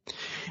 genes.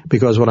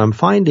 Because what I'm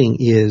finding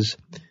is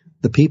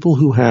the people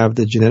who have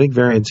the genetic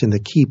variants in the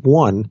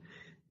KEAP1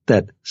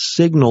 that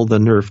signal the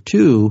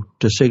NRF2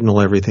 to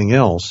signal everything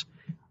else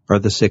are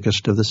the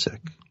sickest of the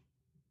sick.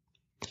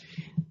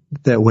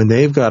 That when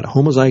they've got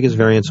homozygous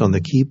variants on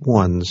the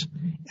KEAP1s,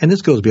 and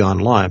this goes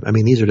beyond Lyme, I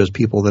mean, these are just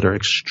people that are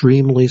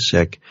extremely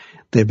sick.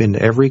 They've been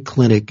to every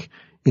clinic,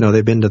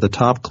 they've been to the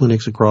top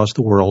clinics across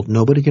the world.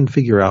 Nobody can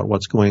figure out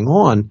what's going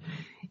on,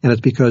 and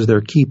it's because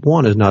their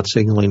KEAP1 is not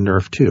signaling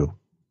NRF2.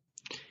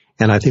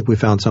 And I think we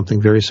found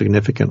something very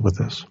significant with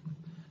this.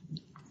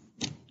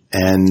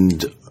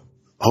 And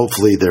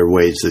hopefully there are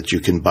ways that you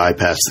can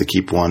bypass the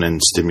KEAP1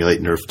 and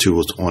stimulate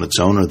NRF2 on its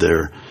own. Is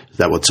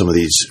that what some of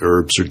these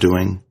herbs are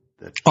doing?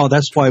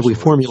 That's why we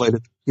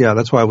formulated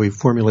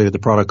the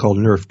product called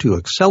NRF2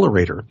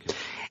 Accelerator.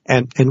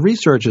 And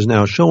research is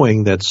now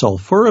showing that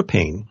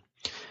sulforaphane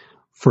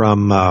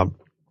from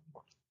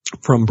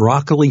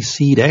broccoli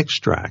seed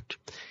extract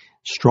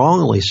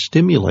strongly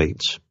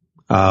stimulates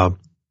NRF2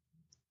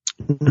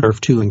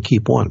 and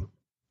KEAP1.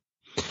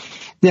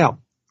 Now,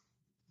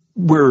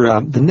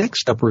 the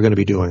next step we're going to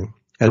be doing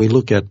as we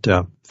look at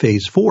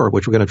phase 4,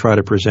 which we're going to try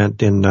to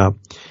present in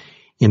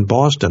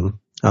Boston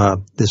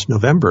this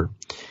November,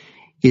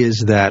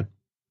 is that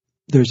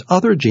there's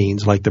other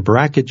genes like the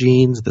BRCA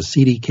genes, the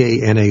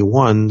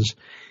CDKNA1s,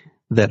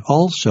 that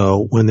also,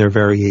 when they're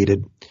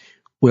variated,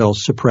 will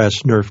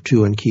suppress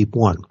NRF2 and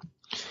KEAP1.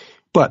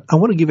 But I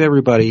want to give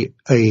everybody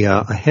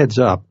a heads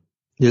up.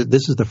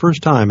 This is the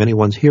first time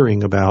anyone's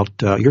hearing about.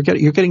 You're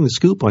getting the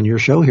scoop on your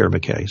show here,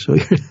 McKay. So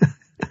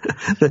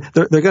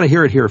they're going to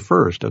hear it here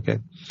first. Okay.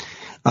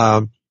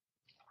 One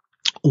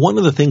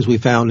of the things we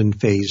found in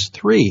phase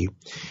 3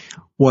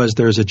 was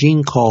there's a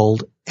gene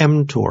called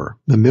mTOR,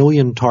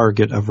 mammalian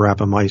target of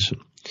rapamycin.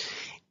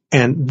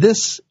 And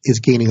this is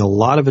gaining a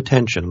lot of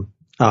attention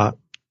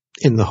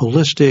in the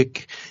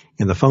holistic,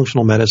 in the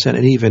functional medicine,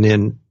 and even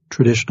in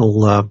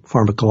traditional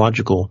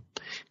pharmacological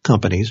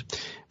companies,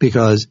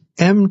 because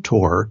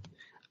mTOR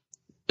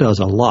does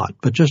a lot.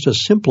 But just to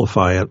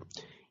simplify it,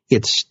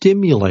 it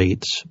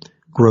stimulates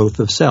growth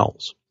of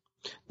cells.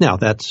 Now,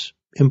 that's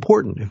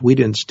important. If we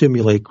didn't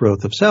stimulate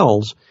growth of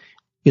cells,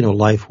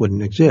 life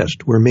wouldn't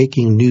exist. We're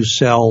making new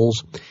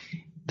cells.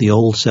 The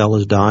old cell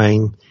is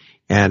dying,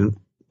 and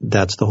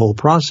that's the whole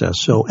process.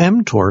 So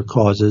mTOR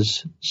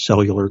causes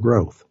cellular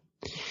growth.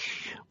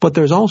 But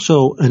there's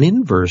also an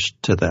inverse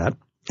to that,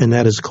 and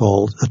that is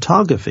called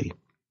autophagy.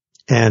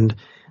 And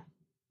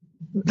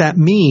that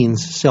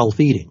means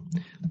self-eating.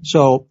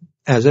 So,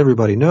 as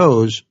everybody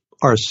knows,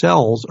 our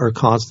cells are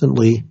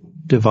constantly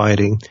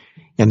dividing,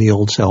 and the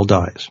old cell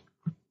dies.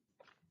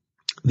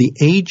 The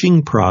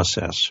aging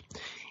process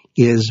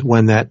is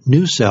when that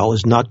new cell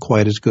is not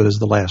quite as good as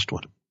the last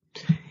one.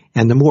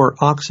 And the more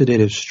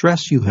oxidative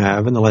stress you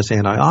have and the less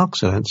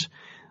antioxidants,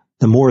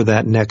 the more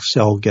that next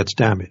cell gets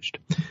damaged.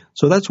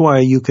 So that's why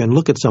you can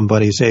look at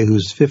somebody, say,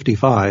 who's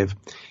 55,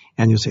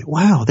 and you say,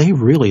 wow, they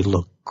really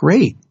look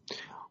great.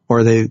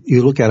 Or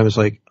you look at them, it's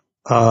like,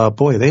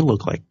 boy, they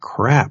look like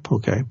crap,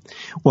 okay?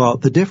 Well,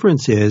 the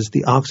difference is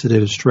the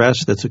oxidative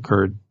stress that's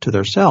occurred to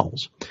their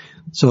cells.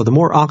 So the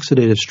more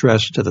oxidative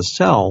stress to the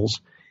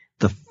cells,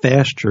 the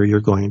faster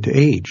you're going to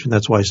age. And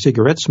that's why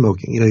cigarette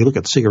smoking, you look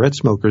at cigarette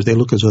smokers, they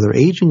look as though they're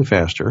aging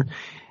faster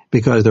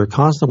because they're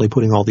constantly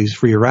putting all these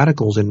free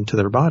radicals into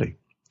their body.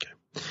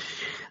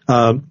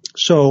 Okay.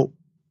 So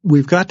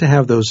we've got to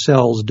have those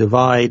cells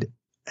divide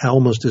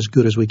almost as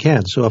good as we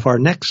can. So if our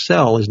next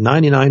cell is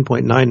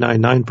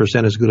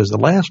 99.999% as good as the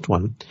last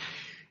one,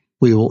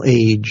 we will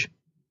age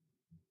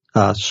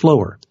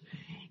slower.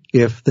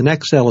 If the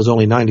next cell is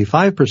only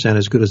 95%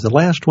 as good as the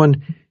last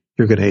one,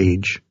 you're going to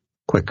age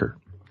quicker.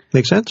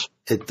 Make sense?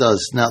 It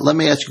does. Now, let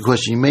me ask you a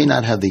question. You may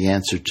not have the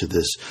answer to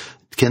this.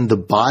 Can the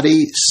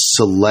body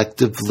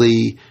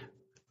selectively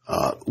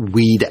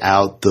weed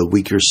out the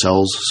weaker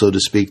cells, so to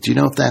speak? Do you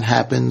know if that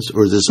happens,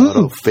 or is this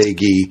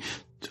autophagy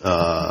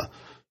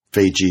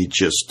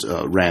just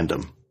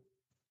random?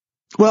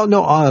 Well,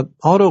 no,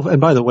 and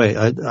by the way,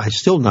 I'm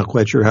still not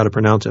quite sure how to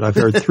pronounce it. I've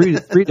heard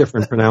three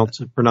different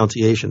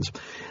pronunciations.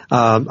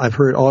 I've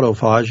heard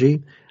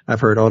autophagy, I've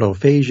heard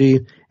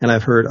autophagy, and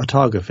I've heard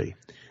autophagy.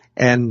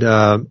 And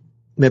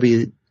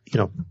maybe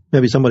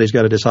somebody's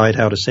got to decide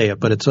how to say it,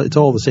 but it's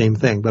all the same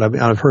thing. But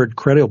I've heard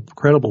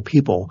credible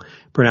people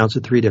pronounce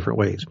it 3 different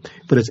ways.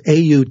 But it's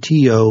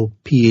autophagy.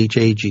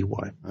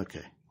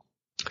 Okay.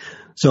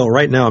 So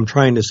right now I'm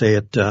trying to say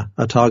it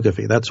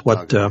autophagy. That's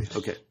what.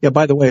 Okay. Yeah.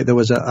 By the way, there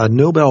was a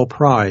Nobel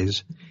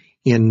Prize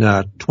in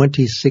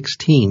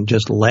 2016,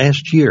 just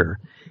last year,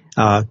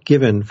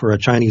 given for a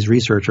Chinese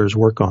researcher's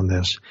work on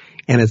this,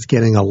 and it's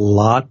getting a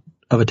lot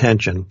of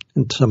attention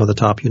in some of the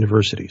top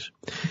universities.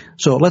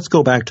 So let's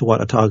go back to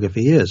what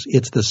autophagy is.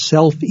 It's the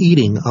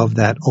self-eating of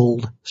that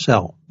old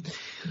cell.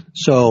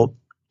 So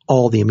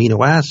all the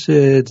amino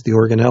acids, the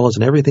organelles,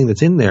 and everything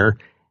that's in there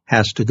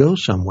has to go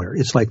somewhere.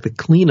 It's like the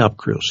cleanup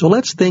crew. So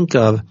let's think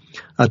of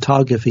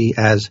autophagy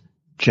as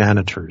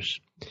janitors,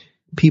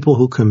 people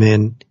who come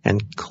in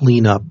and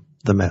clean up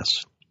the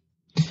mess.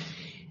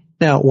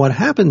 Now, what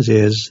happens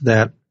is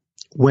that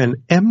when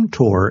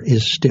mTOR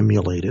is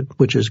stimulated,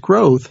 which is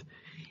growth,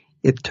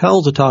 it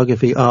tells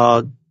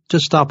autophagy,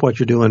 just stop what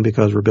you're doing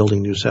because we're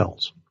building new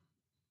cells.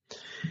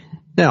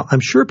 Now, I'm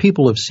sure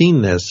people have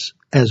seen this.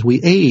 As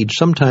we age,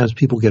 sometimes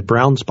people get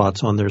brown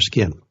spots on their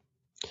skin.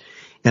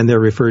 And they're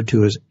referred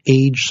to as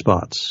age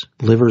spots,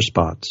 liver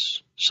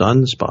spots,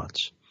 sun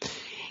spots.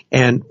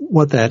 And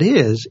what that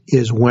is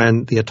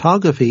when the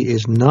autophagy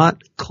is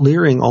not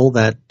clearing all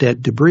that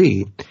dead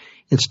debris,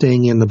 it's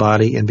staying in the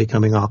body and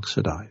becoming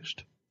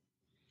oxidized.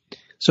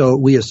 So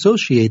we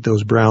associate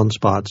those brown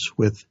spots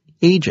with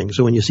aging.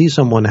 So when you see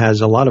someone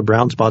has a lot of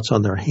brown spots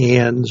on their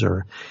hands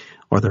or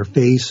their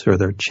face or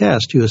their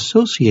chest, you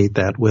associate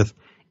that with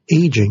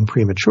aging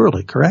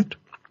prematurely, correct?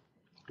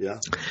 Yeah.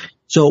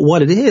 So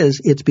what it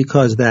is, it's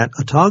because that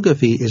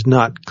autophagy is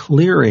not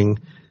clearing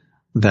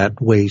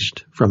that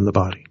waste from the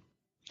body.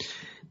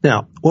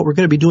 Now, what we're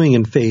going to be doing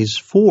in phase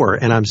 4,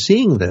 and I'm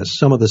seeing this,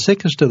 some of the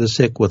sickest of the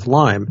sick with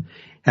Lyme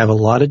have a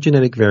lot of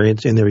genetic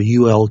variants in their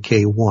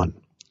ULK1.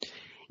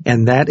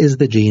 And that is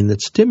the gene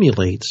that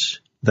stimulates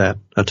that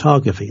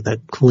autophagy,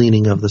 that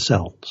cleaning of the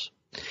cells.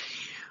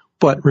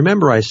 But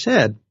remember I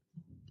said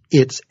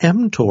it's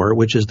mTOR,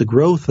 which is the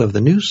growth of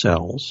the new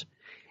cells.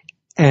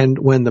 And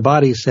when the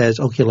body says,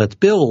 okay, let's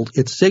build,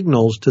 it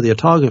signals to the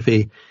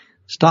autophagy,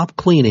 stop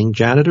cleaning,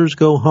 janitors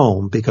go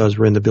home because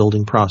we're in the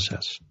building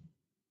process.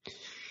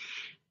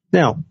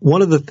 Now,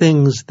 one of the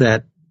things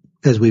that,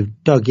 as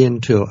we've dug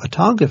into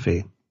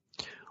autophagy,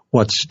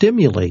 what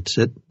stimulates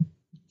it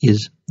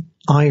is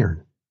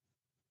iron.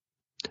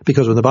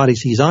 Because when the body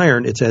sees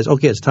iron, it says,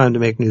 okay, it's time to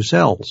make new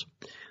cells.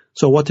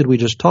 So what did we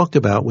just talk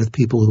about with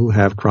people who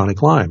have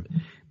chronic Lyme?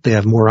 They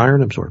have more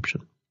iron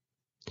absorption.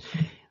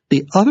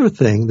 The other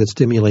thing that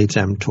stimulates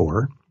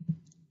mTOR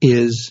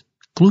is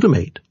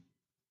glutamate.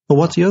 Well,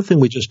 what's the other thing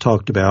we just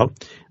talked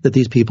about? That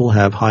these people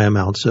have high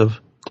amounts of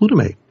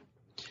glutamate.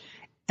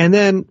 And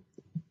then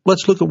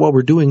let's look at what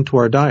we're doing to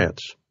our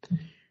diets.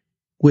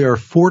 We are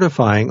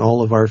fortifying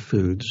all of our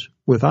foods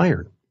with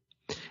iron.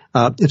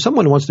 If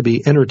someone wants to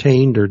be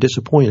entertained or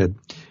disappointed,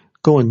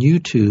 go on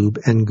YouTube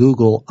and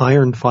Google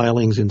iron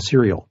filings in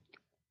cereal.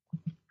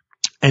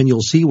 And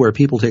you'll see where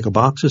people take a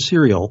box of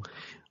cereal,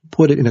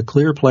 put it in a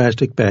clear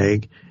plastic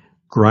bag,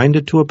 grind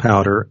it to a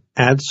powder,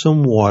 add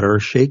some water,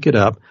 shake it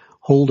up,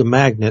 hold a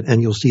magnet,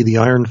 and you'll see the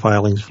iron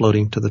filings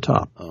floating to the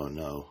top. Oh,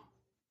 no.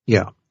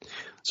 Yeah.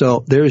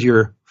 So there's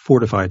your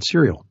fortified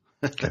cereal.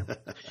 Okay.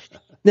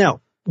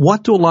 Now,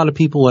 what do a lot of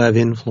people who have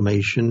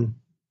inflammation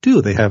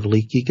do? They have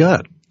leaky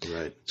gut.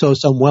 Right. So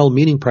some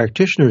well-meaning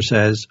practitioner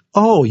says,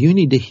 oh, you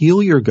need to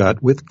heal your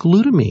gut with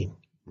glutamine.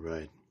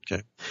 Right.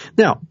 Okay.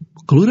 Now,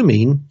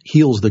 glutamine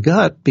heals the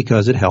gut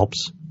because it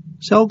helps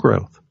cell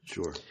growth.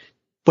 Sure.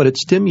 But it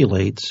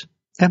stimulates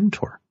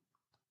mTOR.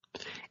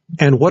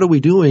 And what are we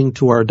doing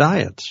to our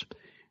diets?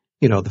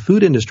 You know, the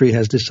food industry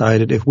has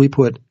decided if we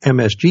put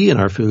MSG in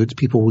our foods,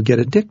 people will get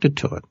addicted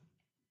to it,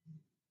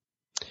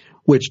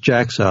 which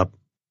jacks up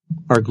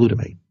our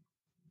glutamate.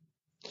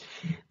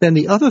 Then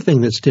the other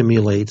thing that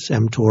stimulates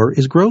mTOR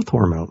is growth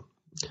hormone.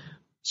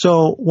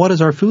 So what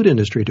is our food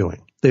industry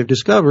doing? They've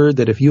discovered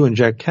that if you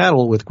inject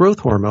cattle with growth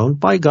hormone,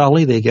 by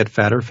golly, they get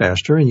fatter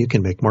faster and you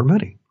can make more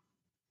money.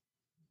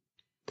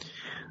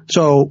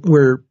 So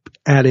we're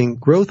adding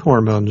growth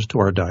hormones to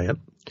our diet.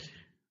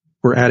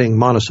 We're adding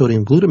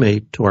monosodium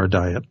glutamate to our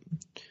diet.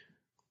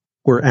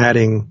 We're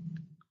adding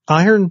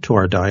iron to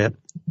our diet,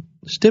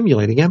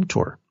 stimulating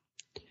mTOR.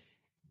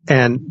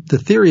 And the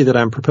theory that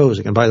I'm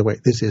proposing, and by the way,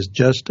 this is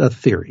just a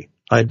theory.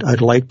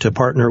 I'd like to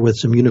partner with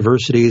some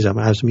universities.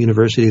 I have some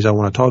universities I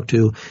want to talk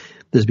to.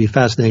 This would be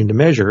fascinating to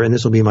measure, and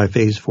this will be my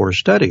phase 4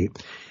 study.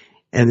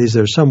 And is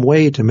there some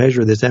way to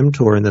measure this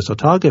mTOR and this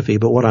autophagy?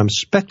 But what I'm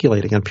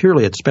speculating, and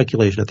purely it's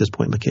speculation at this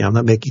point, McKay, I'm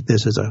not making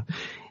this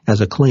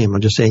as a claim.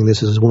 I'm just saying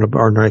this is one of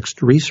our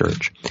next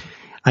research.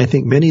 I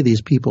think many of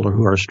these people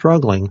who are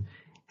struggling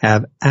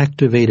have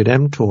activated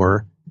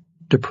mTOR,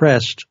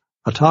 depressed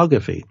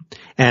autophagy.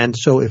 And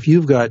so if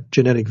you've got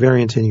genetic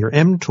variants in your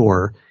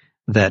mTOR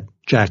that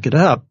jack it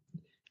up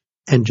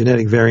and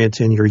genetic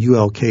variants in your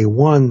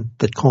ULK1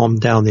 that calm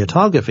down the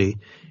autophagy,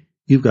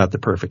 you've got the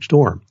perfect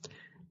storm.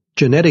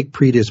 Genetic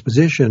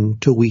predisposition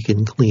to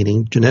weaken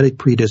cleaning, genetic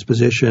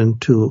predisposition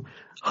to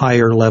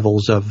higher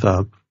levels of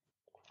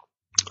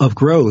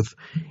growth,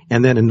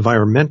 and then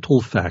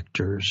environmental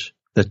factors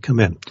that come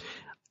in.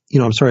 You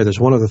know, I'm sorry, there's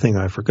one other thing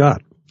I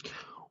forgot.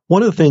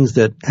 One of the things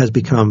that has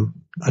become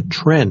a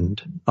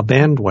trend, a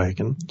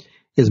bandwagon,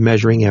 is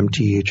measuring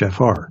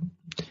MTHFR.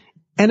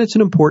 And it's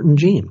an important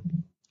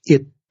gene.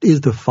 It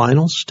is the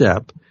final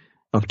step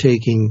of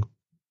taking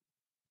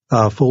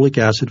folic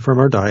acid from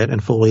our diet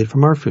and folate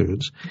from our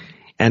foods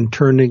and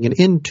turning it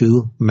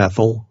into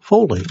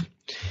methylfolate.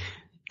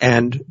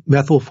 And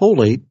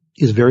methylfolate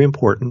is very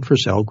important for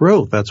cell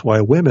growth. That's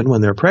why women,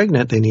 when they're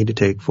pregnant, they need to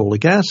take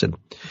folic acid.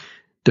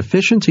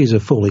 Deficiencies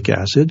of folic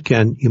acid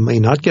you may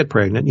not get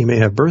pregnant, you may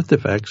have birth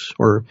defects,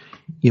 or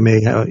you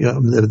may have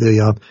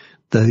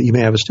you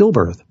may have a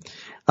stillbirth,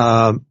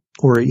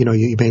 or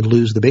you may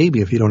lose the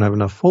baby if you don't have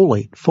enough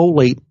folate.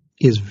 Folate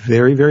is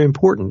very, very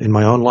important. In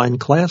my online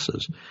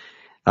classes,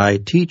 I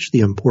teach the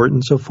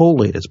importance of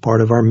folate. It's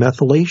part of our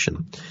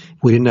methylation.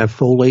 If we didn't have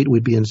folate,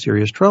 we'd be in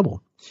serious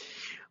trouble.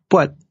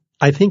 But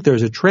I think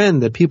there's a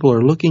trend that people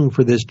are looking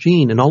for this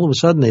gene, and all of a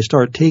sudden they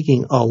start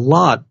taking a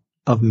lot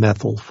of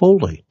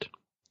methylfolate.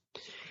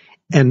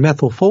 And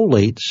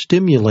methylfolate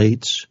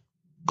stimulates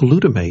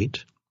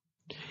glutamate.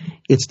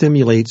 It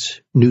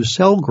stimulates new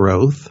cell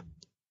growth,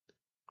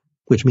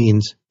 which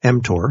means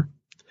mTOR.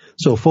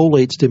 So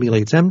folate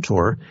stimulates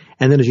mTOR.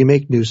 And then as you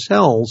make new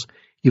cells,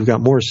 you've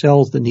got more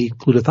cells that need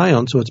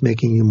glutathione, so it's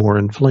making you more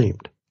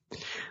inflamed.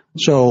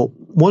 So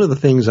one of the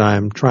things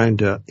I'm trying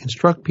to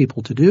instruct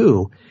people to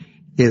do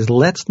is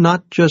let's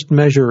not just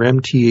measure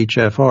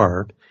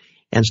MTHFR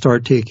and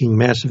start taking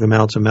massive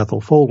amounts of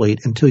methylfolate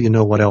until you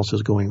know what else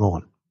is going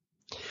on.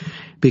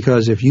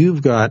 Because if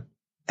you've got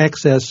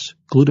excess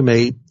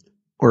glutamate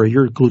or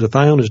your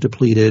glutathione is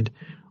depleted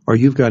or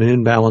you've got an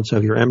imbalance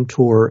of your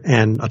mTOR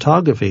and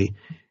autophagy,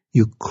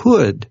 you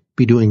could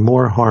be doing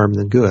more harm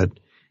than good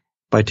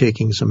by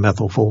taking some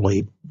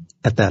methylfolate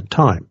at that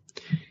time.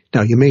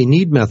 Now, you may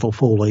need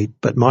methylfolate,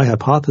 but my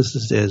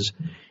hypothesis is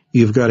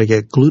you've got to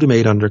get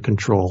glutamate under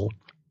control.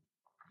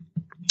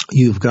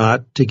 You've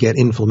got to get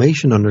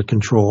inflammation under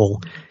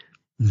control.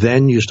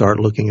 Then you start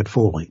looking at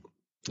folate.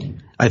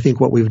 I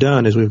think what we've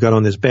done is we've got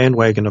on this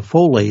bandwagon of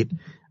folate,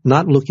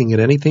 not looking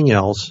at anything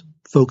else,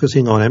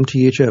 focusing on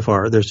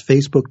MTHFR. There's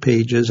Facebook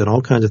pages and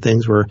all kinds of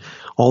things where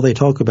all they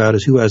talk about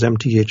is who has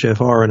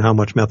MTHFR and how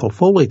much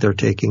methylfolate they're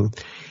taking.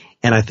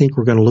 And I think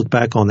we're going to look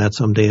back on that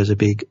someday as a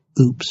big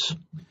oops.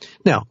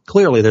 Now,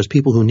 clearly there's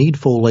people who need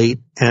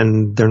folate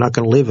and they're not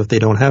going to live if they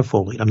don't have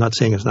folate. I'm not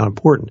saying it's not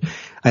important.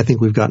 I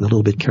think we've gotten a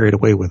little bit carried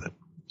away with it.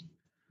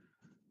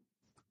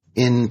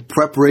 In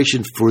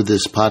preparation for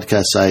this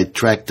podcast, I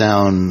tracked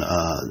down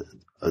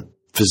a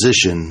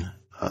physician,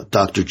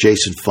 Dr.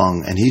 Jason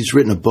Fung, and he's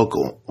written a book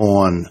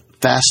on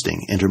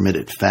fasting,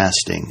 intermittent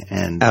fasting.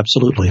 And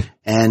absolutely.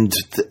 And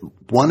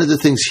one of the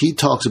things he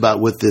talks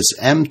about with this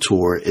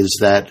mTOR is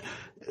that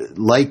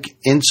like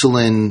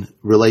insulin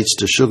relates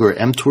to sugar,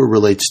 mTOR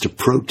relates to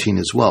protein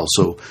as well.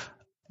 So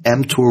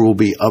mTOR will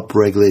be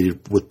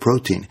upregulated with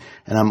protein.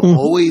 And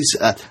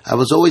I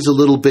was always a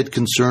little bit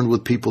concerned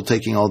with people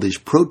taking all these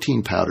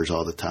protein powders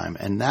all the time.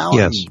 And now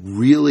I'm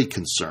really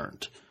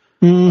concerned.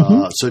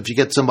 So if you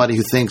get somebody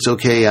who thinks,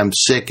 okay, I'm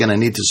sick and I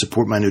need to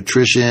support my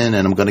nutrition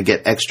and I'm going to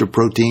get extra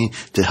protein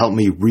to help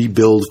me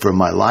rebuild from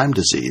my Lyme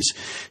disease,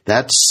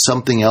 that's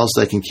something else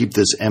that can keep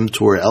this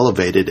mTOR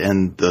elevated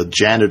and the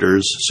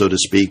janitors, so to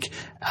speak,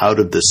 out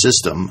of the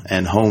system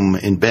and home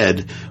in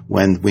bed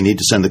when we need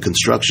to send the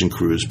construction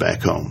crews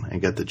back home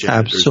and get the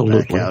janitors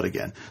back out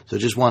again. So I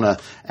just want to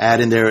add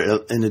in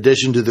there, in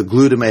addition to the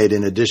glutamate,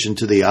 in addition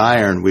to the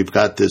iron, we've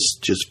got this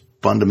just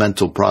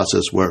fundamental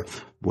process where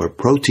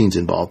protein's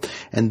involved.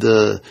 And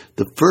the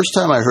first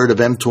time I heard of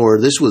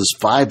mTOR, this was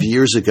 5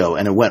 years ago,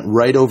 and it went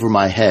right over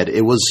my head.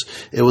 It was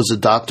a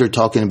doctor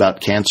talking about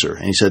cancer,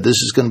 and he said,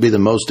 this is going to be the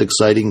most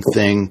exciting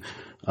thing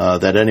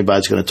that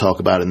anybody's going to talk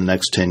about in the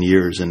next 10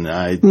 years. And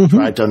I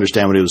tried to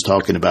understand what he was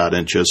talking about,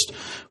 and it just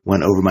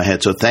went over my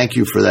head. So thank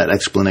you for that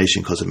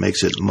explanation, because it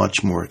makes it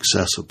much more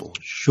accessible.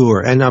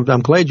 Sure. And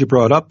I'm glad you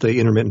brought up the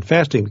intermittent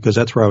fasting, because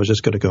that's where I was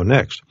just going to go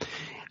next.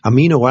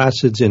 Amino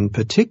acids in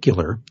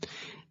particular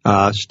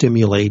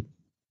stimulate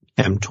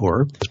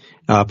mTOR,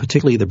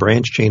 particularly the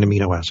branched-chain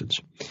amino acids.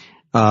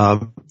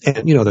 And,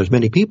 there's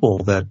many people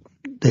that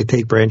they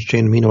take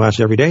branched-chain amino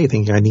acids every day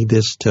thinking, I need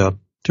this to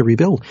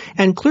rebuild.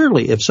 And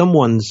clearly, if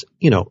someone's,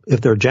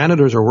 if their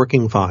janitors are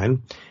working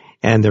fine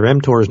and their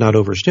mTOR is not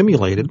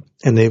overstimulated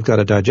and they've got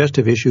a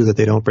digestive issue that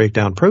they don't break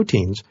down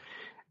proteins,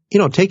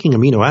 taking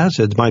amino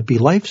acids might be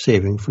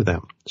life-saving for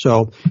them.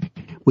 So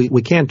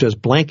we can't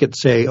just blanket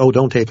say, oh,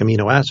 don't take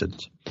amino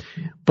acids.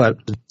 But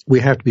we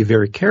have to be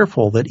very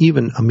careful that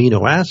even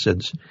amino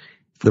acids,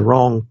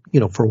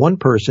 for one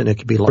person, it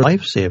can be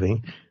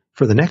life-saving.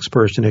 For the next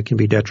person, it can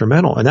be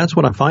detrimental. And that's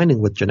what I'm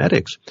finding with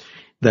genetics,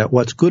 that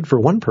what's good for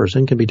one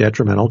person can be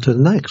detrimental to the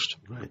next.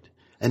 Right.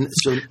 And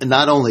so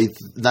not only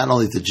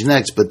the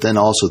genetics, but then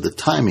also the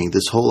timing,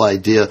 this whole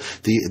idea,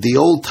 the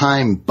old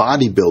time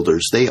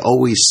bodybuilders, they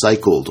always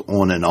cycled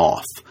on and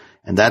off.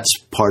 And that's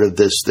part of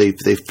this. They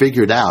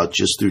figured out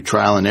just through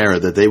trial and error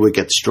that they would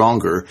get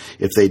stronger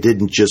if they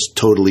didn't just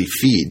totally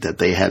feed, that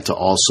they had to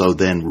also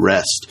then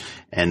rest.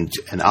 And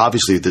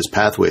obviously this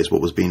pathway is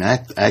what was being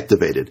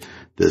activated,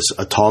 this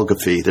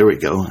autophagy. There we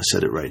go. I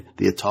said it right.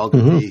 The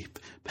autophagy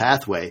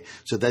pathway,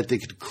 so that they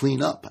could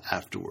clean up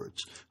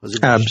afterwards.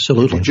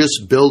 Absolutely. If you're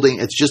just building,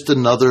 it's just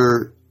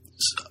another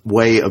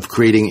way of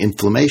creating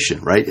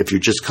inflammation, right? If you're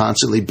just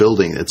constantly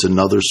building, it's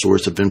another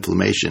source of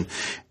inflammation.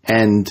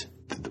 And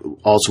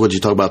also what you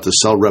talk about, the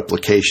cell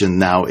replication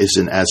now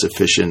isn't as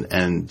efficient,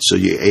 and so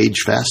you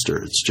age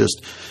faster. It's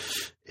just,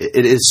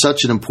 it is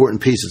such an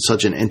important piece. It's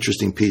such an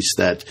interesting piece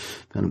that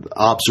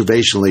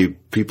observationally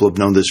people have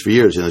known this for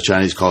years. The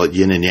Chinese call it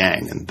yin and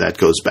yang, and that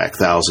goes back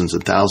thousands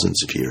and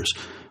thousands of years.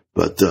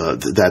 But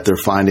that they're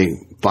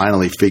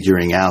finally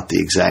figuring out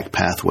the exact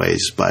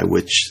pathways by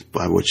which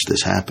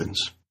this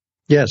happens.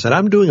 Yes, and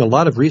I'm doing a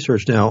lot of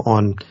research now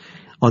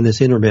on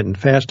this intermittent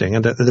fasting,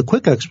 and the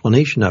quick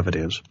explanation of it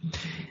is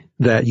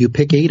that you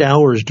pick 8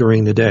 hours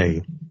during the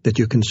day that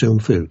you consume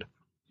food,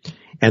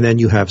 and then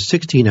you have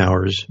 16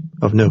 hours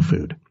of no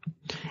food.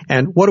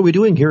 And what are we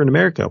doing here in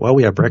America? Well,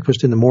 we have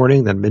breakfast in the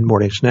morning, then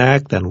mid-morning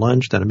snack, then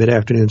lunch, then a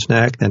mid-afternoon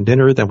snack, then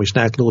dinner, then we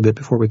snack a little bit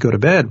before we go to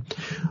bed.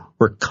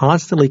 We're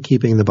constantly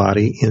keeping the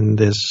body in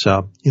this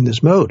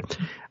mode.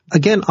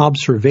 Again,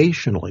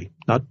 observationally,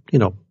 not,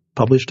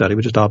 published study,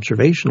 but just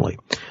observationally.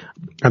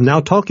 I'm now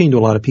talking to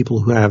a lot of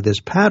people who have this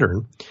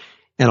pattern,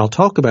 and I'll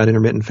talk about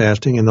intermittent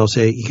fasting, and they'll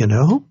say,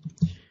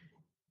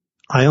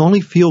 I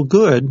only feel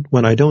good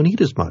when I don't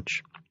eat as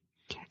much.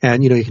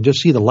 And, you can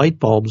just see the light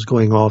bulbs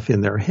going off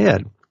in their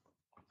head.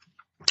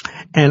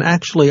 And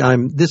actually,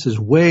 this is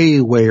way,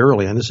 way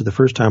early, and this is the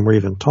first time we're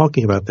even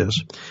talking about this.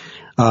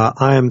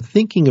 I'm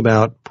thinking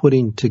about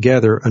putting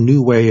together a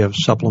new way of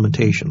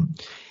supplementation.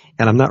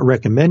 And I'm not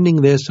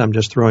recommending this. I'm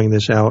just throwing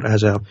this out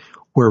as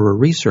where we're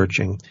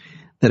researching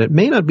that it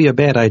may not be a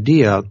bad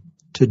idea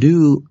to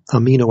do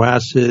amino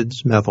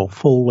acids,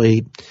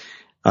 methylfolate,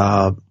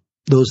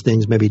 those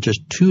things maybe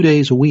just 2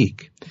 days a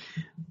week.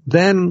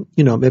 Then,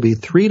 maybe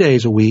 3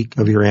 days a week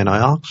of your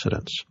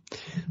antioxidants.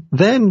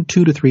 Then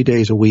 2 to 3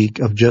 days a week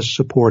of just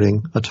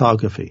supporting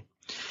autophagy.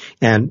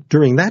 And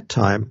during that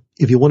time,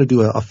 if you want to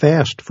do a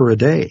fast for a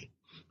day,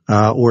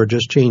 or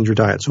just change your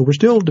diet. So we're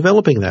still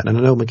developing that. And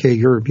I know, McKay,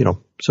 you're,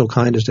 so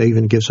kind as to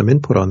even give some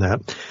input on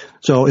that.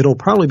 So it'll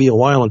probably be a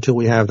while until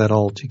we have that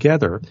all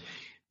together.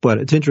 But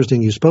it's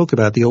interesting you spoke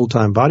about the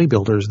old-time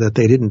bodybuilders, that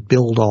they didn't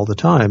build all the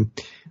time.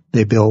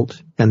 They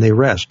built and they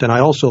rest. And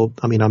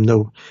I'm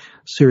no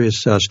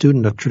serious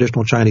student of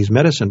traditional Chinese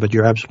medicine, but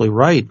you're absolutely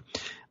right.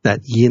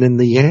 That yin and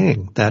the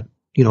yang, that,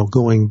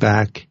 going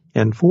back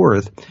and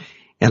forth.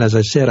 And as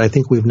I said, I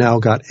think we've now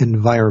got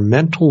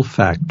environmental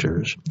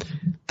factors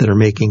that are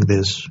making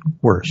this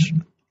worse.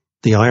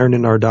 The iron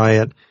in our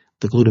diet,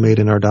 the glutamate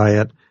in our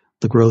diet,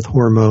 the growth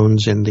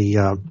hormones in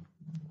the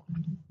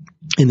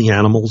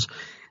animals,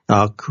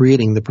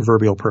 creating the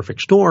proverbial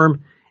perfect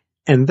storm.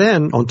 And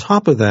then on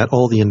top of that,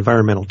 all the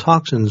environmental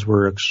toxins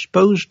we're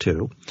exposed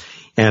to.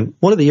 And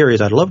one of the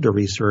areas I'd love to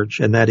research,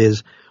 and that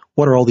is,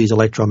 what are all these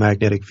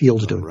electromagnetic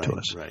fields doing to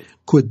us? Right.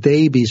 Could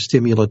they be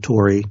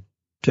stimulatory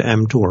to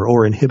mTOR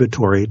or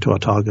inhibitory to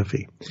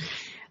autophagy?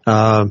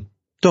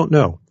 Don't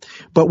know.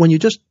 But when you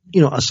just,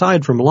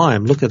 aside from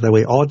Lyme, look at the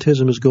way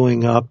autism is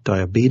going up,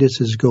 diabetes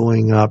is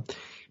going up,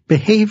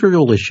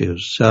 behavioral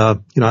issues.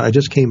 I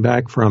just came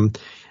back from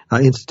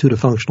Institute of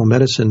Functional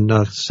Medicine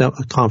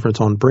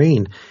conference on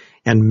brain,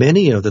 and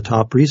many of the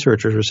top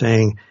researchers are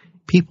saying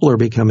people are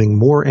becoming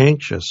more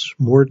anxious,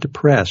 more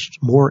depressed,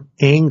 more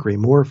angry,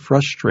 more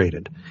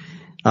frustrated.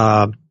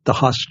 The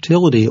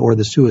hostility or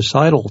the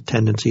suicidal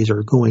tendencies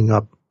are going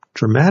up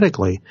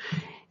dramatically.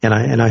 And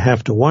I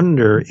have to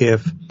wonder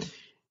if,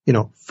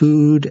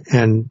 food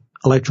and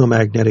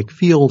electromagnetic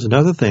fields and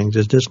other things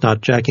is just not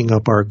jacking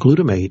up our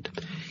glutamate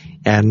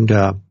and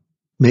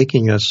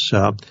making us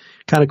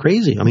kind of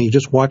crazy. I mean, you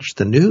just watch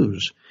the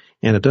news,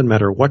 and it doesn't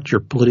matter what your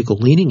political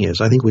leaning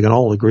is. I think we can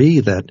all agree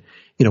that,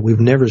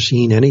 we've never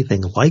seen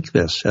anything like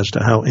this as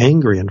to how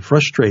angry and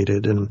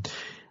frustrated and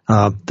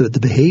the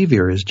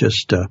behavior is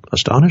just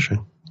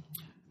astonishing.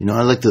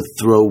 I'd like to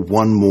throw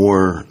one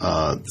more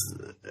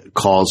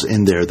calls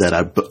in there that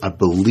I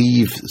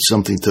believe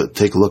something to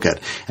take a look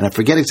at. And I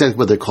forget exactly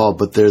what they're called,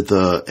 but they're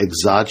the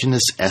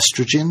exogenous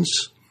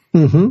estrogens.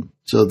 Mm-hmm.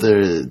 So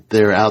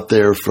they're out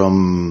there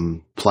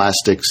from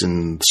plastics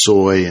and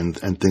soy and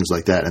things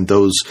like that. And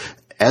those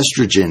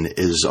estrogen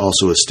is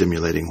also a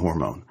stimulating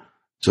hormone.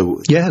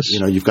 So, yes.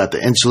 You've got the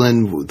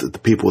insulin, the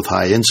people with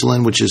high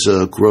insulin, which is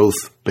a growth,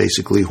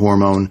 basically,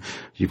 hormone.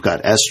 You've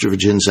got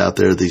estrogens out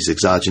there, these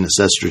exogenous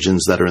estrogens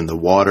that are in the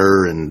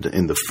water and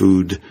in the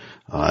food.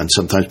 And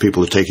sometimes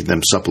people are taking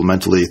them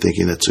supplementally,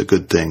 thinking that's a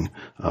good thing,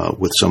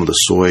 with some of the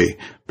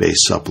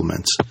soy-based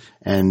supplements.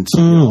 And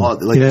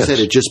like you said,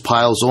 it just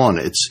piles on.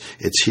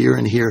 It's here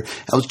and here.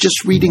 I was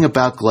just reading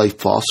about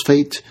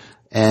glyphosate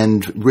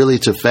and really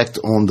its effect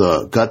on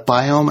the gut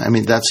biome. I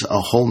mean, that's a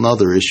whole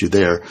nother issue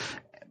there.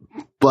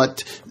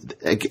 But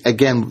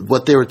again,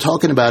 what they were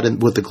talking about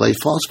with the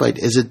glyphosate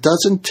is it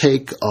doesn't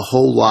take a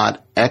whole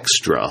lot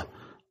extra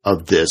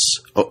of this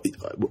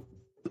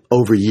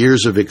over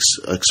years of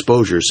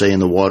exposure, say in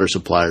the water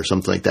supply or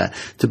something like that,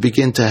 to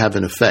begin to have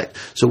an effect.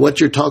 So what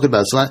you're talking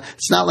about,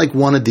 it's not like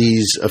one of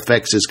these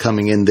effects is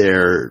coming in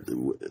there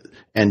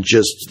and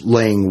just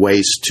laying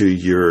waste to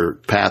your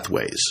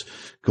pathways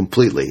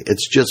completely.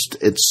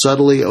 It's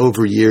subtly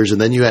over years, and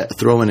then you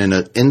throw in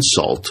an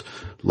insult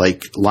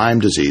like Lyme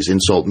disease,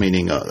 insult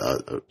meaning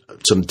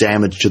some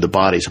damage to the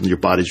body, something your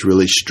body's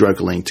really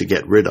struggling to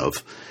get rid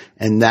of.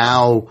 And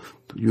now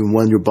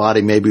when your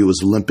body maybe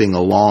was limping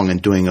along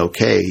and doing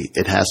okay,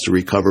 it has to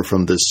recover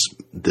from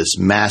this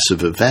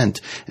massive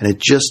event, and it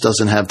just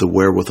doesn't have the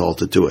wherewithal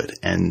to do it.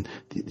 And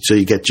so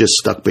you get just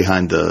stuck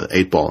behind the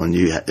 8 ball, and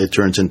it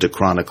turns into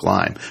chronic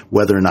Lyme,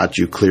 whether or not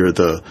you clear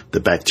the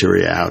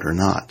bacteria out or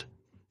not.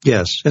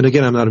 Yes. And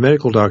again, I'm not a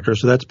medical doctor,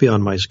 so that's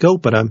beyond my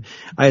scope. But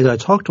as I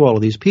talk to all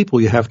of these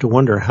people, you have to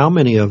wonder how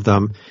many of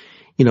them,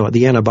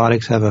 the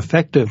antibiotics have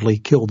effectively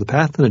killed the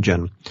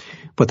pathogen,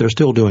 but they're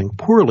still doing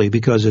poorly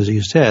because, as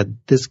you said,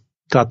 this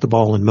got the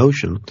ball in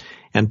motion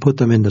and put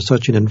them into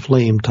such an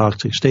inflamed,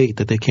 toxic state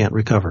that they can't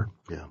recover.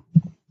 Yeah.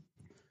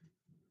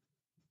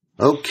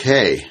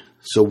 Okay.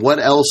 So what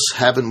else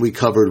haven't we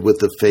covered with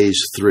the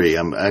phase 3?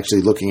 I'm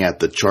actually looking at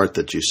the chart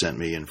that you sent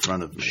me in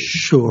front of me.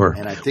 Sure.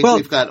 And I think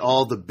we've got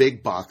all the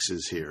big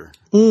boxes here.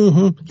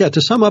 Mm-hmm. Yeah,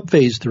 to sum up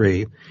phase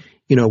 3,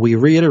 we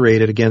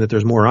reiterated again that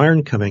there's more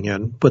iron coming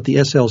in, but the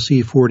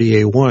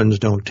SLC40A1s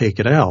don't take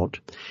it out.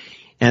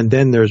 And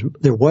then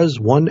there was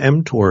one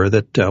mTOR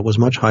that was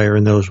much higher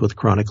in those with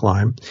chronic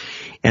Lyme.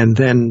 And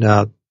then,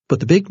 but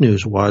the big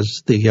news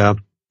was the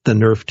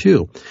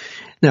NRF2.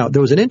 Now,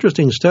 there was an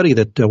interesting study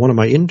that one of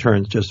my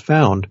interns just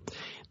found.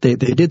 They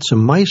did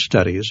some mice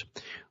studies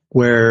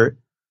where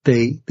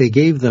they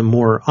gave them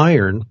more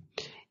iron,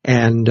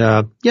 and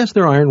yes,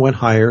 their iron went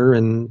higher,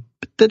 and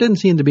that didn't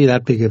seem to be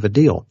that big of a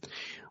deal.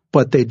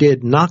 But they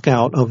did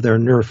knockout of their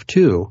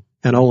NRF2,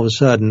 and all of a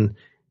sudden,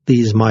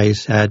 these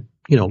mice had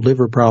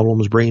liver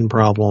problems, brain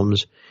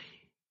problems.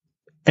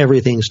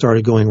 Everything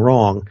started going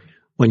wrong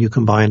when you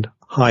combined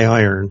high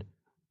iron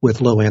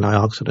with low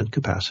antioxidant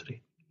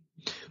capacity.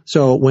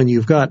 So when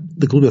you've got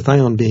the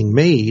glutathione being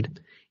made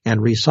and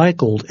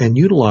recycled and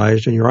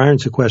utilized and your iron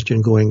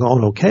sequestration going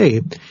on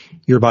okay,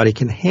 your body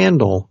can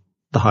handle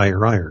the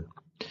higher iron.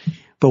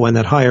 But when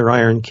that higher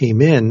iron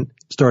came in,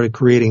 started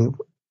creating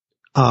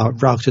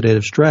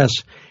oxidative stress,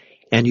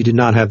 and you did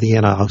not have the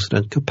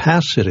antioxidant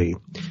capacity,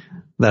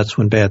 that's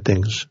when bad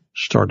things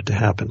started to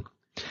happen.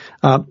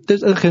 I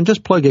can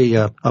just plug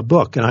a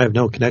book, and I have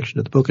no connection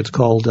to the book. It's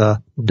called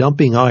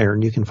Dumping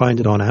Iron. You can find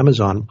it on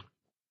Amazon,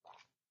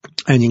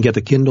 and you can get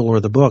the Kindle or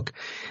the book.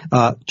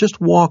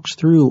 Just walks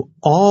through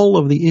all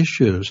of the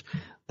issues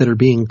that are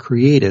being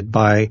created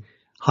by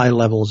high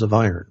levels of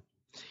iron.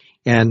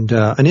 And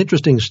an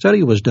interesting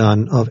study was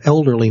done of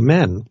elderly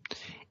men,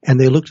 and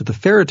they looked at the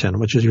ferritin,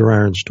 which is your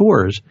iron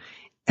stores,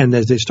 and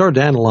as they started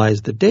to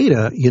analyze the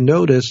data, you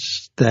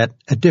notice that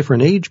at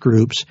different age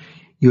groups,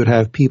 you would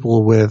have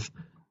people with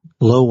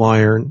low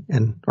iron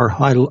or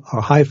high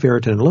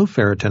ferritin and low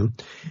ferritin.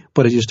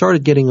 But as you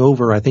started getting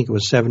over, I think it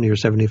was 70 or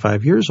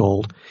 75 years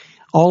old,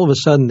 all of a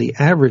sudden the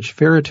average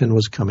ferritin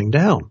was coming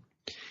down.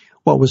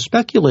 What was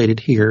speculated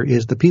here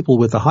is the people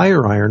with the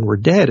higher iron were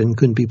dead and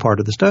couldn't be part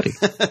of the study.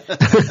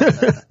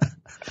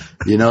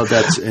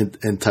 That's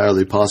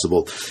entirely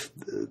possible.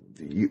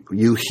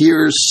 You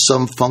hear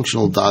some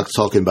functional docs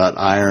talking about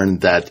iron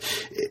that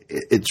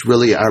it's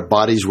really our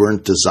bodies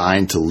weren't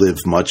designed to live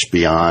much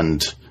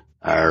beyond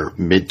our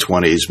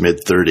mid-20s,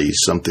 mid-30s,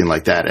 something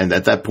like that. And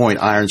at that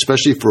point, iron,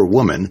 especially for a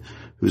woman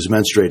who's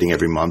menstruating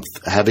every month,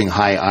 having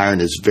high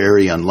iron is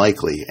very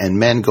unlikely. And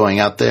men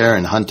going out there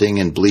and hunting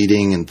and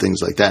bleeding and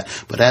things like that.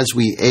 But as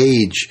we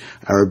age,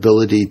 our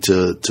ability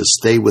to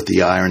stay with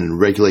the iron and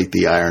regulate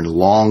the iron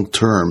long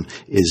term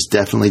is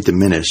definitely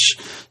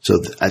diminished. So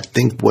I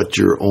think what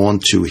you're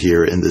on to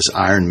here in this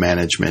iron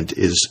management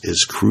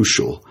is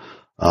crucial.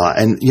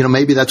 And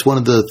maybe that's one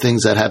of the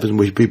things that happens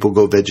when people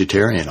go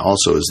vegetarian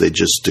also, is they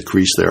just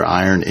decrease their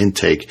iron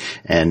intake,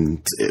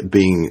 and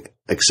being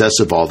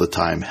excessive all the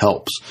time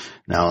helps.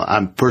 Now,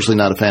 I'm personally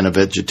not a fan of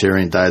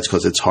vegetarian diets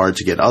because it's hard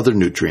to get other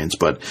nutrients,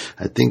 but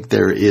I think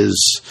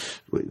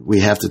we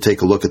have to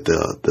take a look at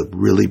the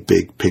really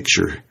big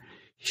picture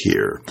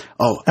here.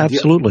 Oh,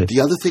 absolutely.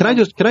 The other thing.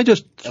 Can I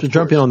just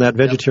jump in on that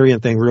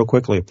vegetarian thing real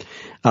quickly?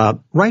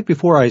 Right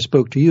before I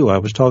spoke to you, I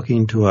was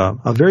talking to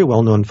a very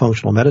well-known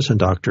functional medicine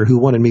doctor who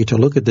wanted me to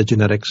look at the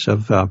genetics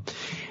of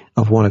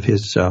one of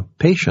his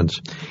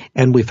patients,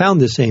 and we found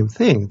the same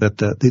thing, that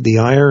the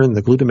iron,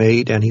 the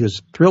glutamate, and he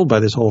was thrilled by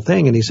this whole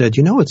thing. And he said,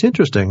 it's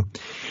interesting.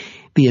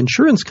 The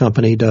insurance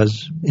companies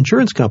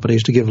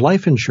to give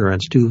life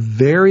insurance do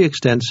very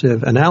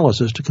extensive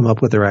analysis to come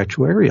up with their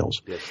actuarials.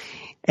 Yes.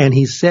 And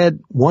he said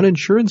one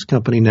insurance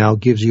company now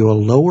gives you a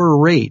lower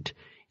rate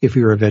if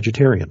you're a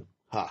vegetarian.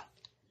 Huh.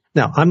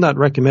 Now, I'm not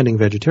recommending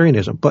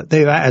vegetarianism, but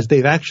they've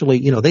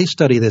actually, they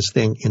study this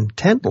thing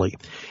intently,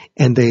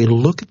 and they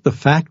look at the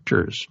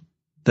factors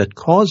that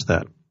cause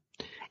that.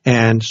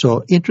 And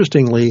so,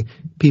 interestingly,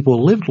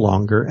 people lived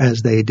longer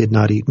as they did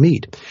not eat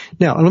meat.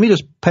 Now, let me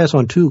just pass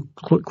on two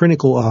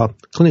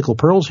clinical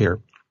pearls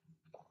here.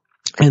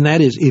 And that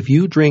is, if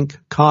you drink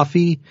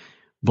coffee,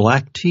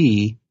 black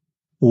tea,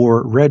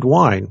 or red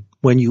wine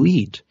when you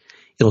eat,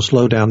 it'll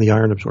slow down the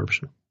iron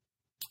absorption.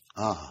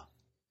 Ah.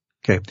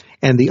 Okay.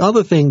 And the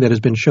other thing that has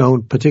been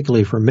shown,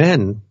 particularly for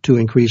men, to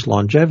increase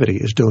longevity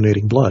is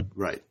donating blood.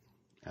 Right.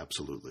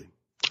 Absolutely.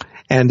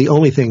 And the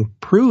only thing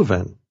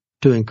proven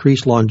to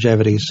increase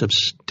longevity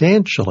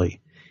substantially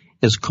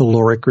is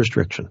caloric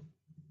restriction.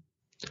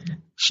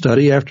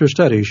 Study after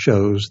study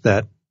shows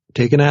that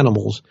taken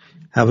animals,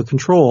 have a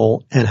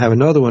control, and have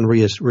another one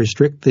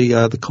restrict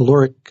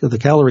the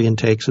calorie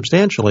intake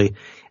substantially,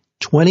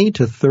 20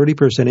 to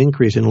 30%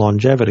 increase in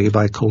longevity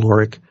by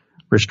caloric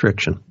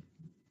restriction.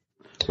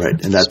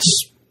 Right, and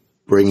that's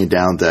bringing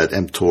down that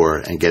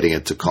mTOR and getting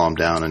it to calm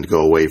down and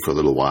go away for a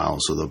little while.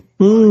 So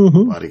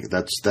the body,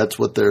 that's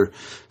what they're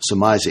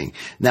surmising.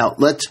 Now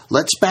let's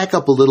back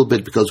up a little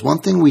bit, because one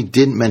thing we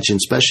didn't mention,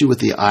 especially with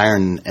the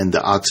iron and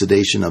the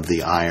oxidation of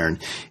the iron,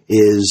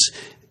 is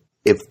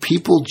if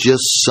people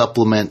just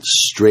supplement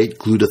straight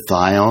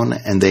glutathione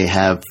and they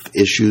have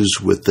issues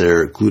with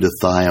their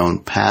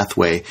glutathione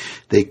pathway,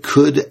 they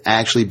could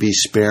actually be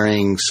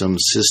sparing some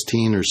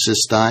cysteine or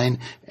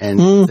cysteine, and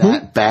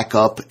that back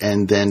up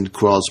and then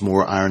cause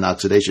more iron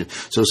oxidation.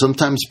 So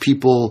sometimes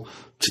people,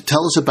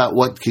 tell us about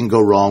what can go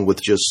wrong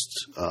with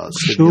just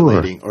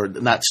stimulating, or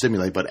not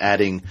stimulating, but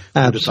adding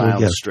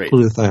glutathione straight.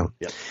 Glutathione.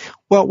 Yep.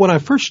 Well, when I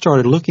first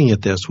started looking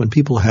at this, when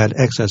people had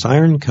excess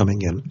iron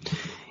coming in,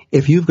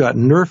 if you've got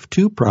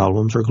NRF2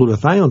 problems or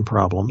glutathione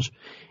problems,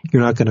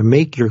 you're not going to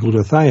make your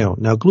glutathione.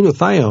 Now,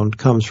 glutathione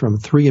comes from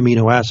 3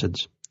 amino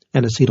acids: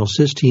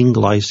 N-acetylcysteine,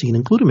 glycine,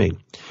 and glutamine.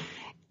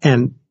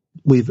 And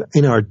we've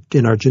in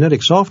our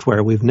genetic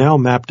software, we've now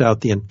mapped out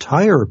the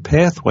entire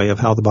pathway of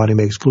how the body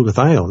makes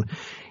glutathione,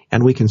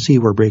 and we can see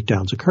where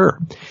breakdowns occur.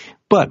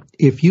 But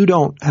if you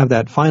don't have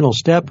that final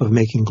step of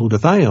making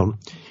glutathione,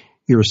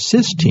 your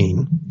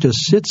cysteine just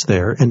sits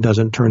there and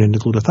doesn't turn into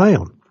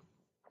glutathione.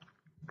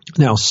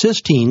 Now,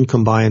 cysteine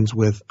combines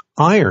with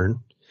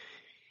iron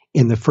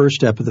in the first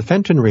step of the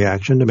Fenton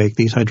reaction to make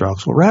these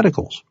hydroxyl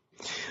radicals.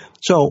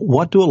 So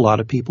what do a lot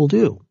of people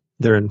do?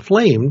 They're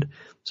inflamed.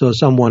 So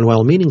someone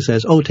well-meaning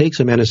says, take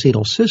some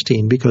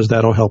N-acetylcysteine because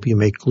that'll help you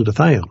make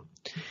glutathione.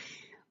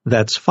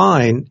 That's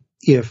fine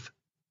if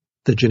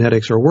the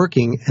genetics are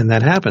working and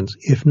that happens.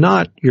 If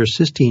not, your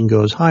cysteine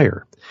goes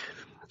higher.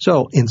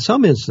 So in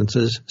some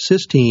instances,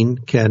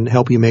 cysteine can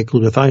help you make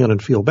glutathione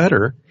and feel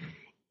better.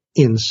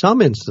 In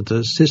some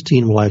instances,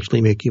 cysteine will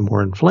actually make you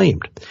more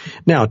inflamed.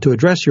 Now, to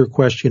address your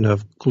question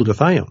of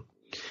glutathione,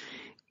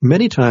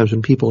 many times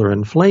when people are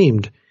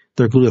inflamed,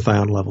 their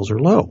glutathione levels are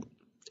low.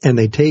 And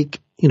they take,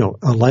 a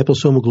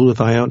liposomal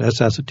glutathione,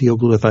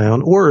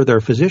 S-acetylglutathione, or their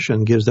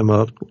physician gives them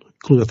a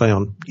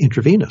glutathione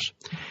intravenous.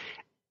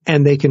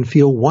 And they can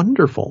feel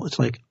wonderful. It's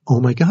like, oh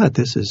my God,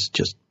 this is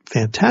just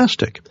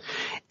fantastic.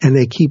 And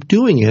they keep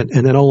doing it,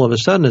 and then all of a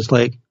sudden it's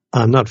like,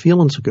 I'm not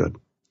feeling so good.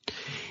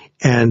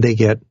 And they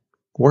get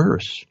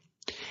worse.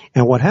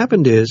 And what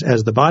happened is,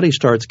 as the body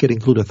starts getting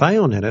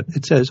glutathione in it,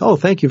 it says,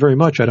 thank you very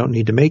much, I don't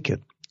need to make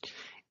it.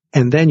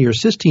 And then your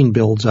cysteine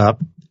builds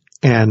up,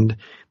 and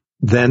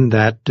then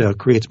that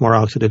creates more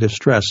oxidative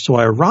stress. So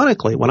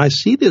ironically, when I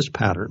see this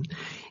pattern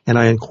and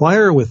I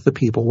inquire with the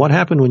people, what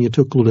happened when you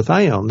took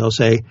glutathione? They'll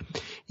say,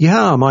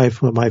 yeah, my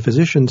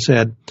physician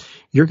said,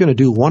 you're going to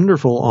do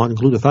wonderful on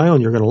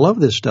glutathione. You're going to love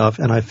this stuff.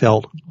 And I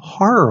felt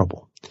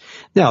horrible.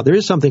 Now, there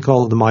is something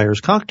called the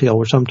Myers cocktail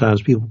where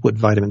sometimes people put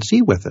vitamin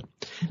C with it.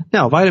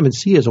 Now, vitamin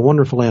C is a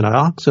wonderful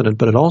antioxidant,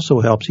 but it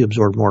also helps you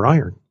absorb more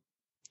iron.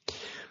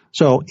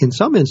 So in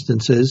some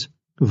instances,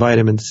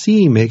 vitamin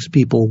C makes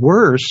people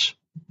worse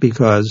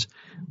because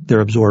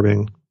they're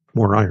absorbing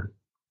more iron.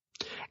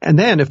 And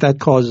then if that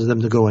causes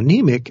them to go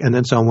anemic, and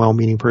then some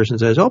well-meaning person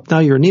says, now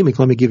you're anemic,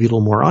 let me give you a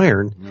little more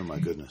iron. Oh, my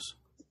goodness.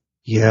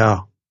 Yeah.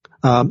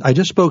 I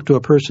just spoke to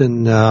a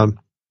person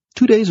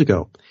 2 days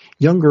ago,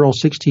 young girl,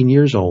 16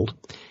 years old,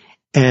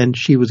 and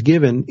she was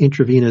given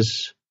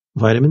intravenous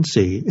vitamin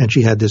C, and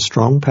she had this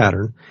strong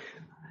pattern.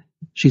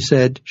 She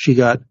said she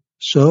got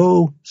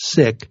so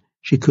sick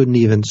she couldn't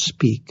even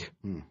speak.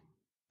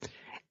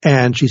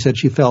 And she said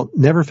she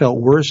never felt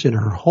worse in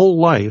her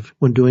whole life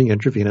when doing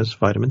intravenous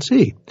vitamin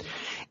C.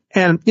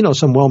 And,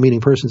 some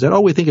well-meaning person said,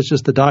 we think it's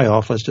just the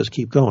die-off. Let's just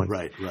keep going.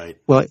 Right.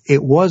 Well,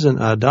 it wasn't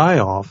a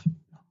die-off.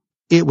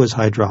 It was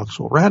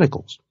hydroxyl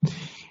radicals.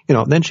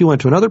 Then she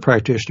went to another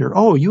practitioner.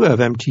 You have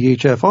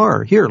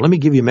MTHFR. Here, let me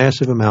give you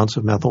massive amounts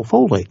of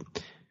methylfolate.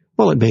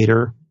 Well, it made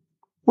her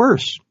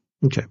worse.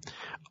 Okay.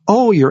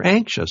 You're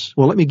anxious.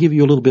 Well, let me give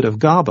you a little bit of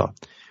GABA.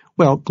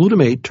 Well,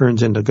 glutamate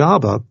turns into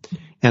GABA.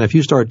 And if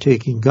you start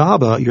taking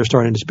GABA, you're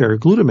starting to spare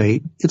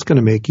glutamate. It's going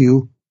to make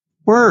you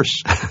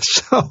worse.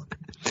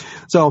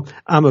 So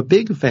I'm a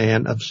big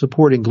fan of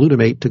supporting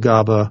glutamate to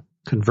GABA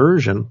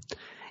conversion,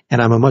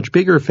 and I'm a much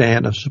bigger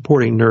fan of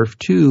supporting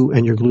NRF2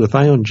 and your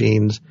glutathione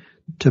genes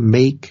to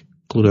make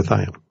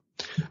glutathione.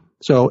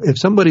 So if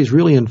somebody's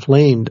really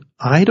inflamed,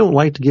 I don't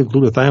like to give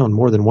glutathione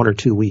more than 1 or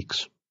 2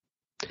 weeks,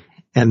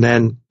 and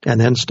then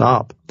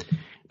stop,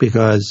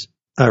 because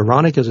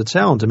ironic as it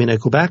sounds, I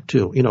go back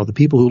to, the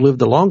people who live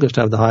the longest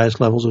have the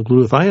highest levels of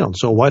glutathione.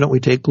 So why don't we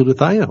take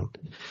glutathione?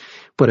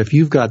 But if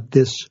you've got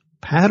this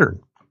pattern,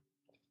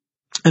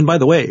 and by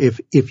the way,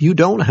 if you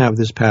don't have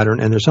this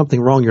pattern and there's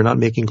something wrong, you're not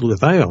making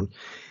glutathione,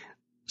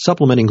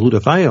 supplementing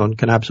glutathione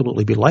can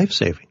absolutely be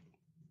life-saving.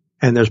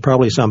 And there's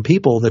probably some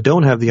people that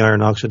don't have the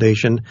iron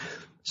oxidation.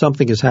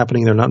 Something is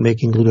happening. They're not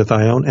making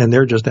glutathione, and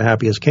they're just the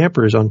happiest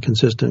campers on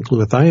consistent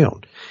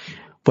glutathione.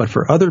 But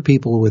for other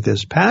people with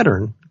this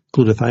pattern,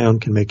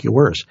 glutathione can make you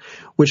worse,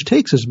 which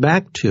takes us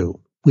back to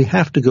we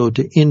have to go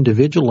to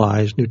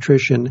individualized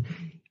nutrition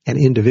and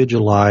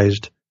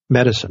individualized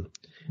medicine,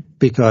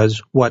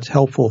 because what's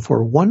helpful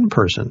for one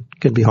person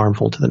can be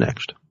harmful to the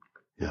next.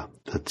 Yeah,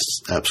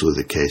 that's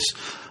absolutely the case.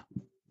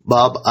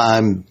 Bob,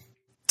 I'm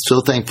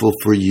so thankful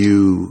for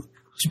you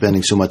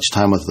spending so much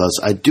time with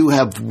us. I do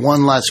have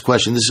one last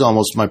question. This is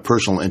almost my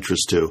personal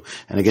interest too.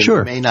 And again, sure.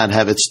 You may not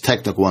have, it's a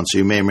technical one, so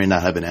you may or may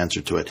not have an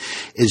answer to it.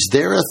 Is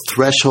there a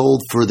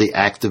threshold for the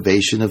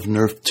activation of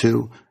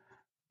NRF2?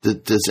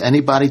 Does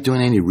anybody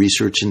doing any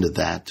research into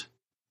that?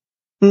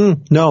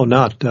 No,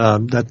 not.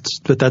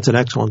 That's an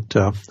excellent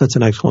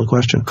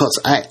question.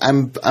 Because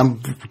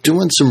I'm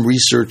doing some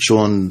research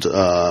on,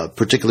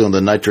 particularly on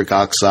the nitric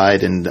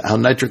oxide and how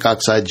nitric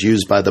oxide is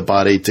used by the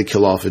body to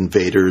kill off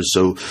invaders,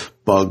 so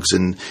bugs.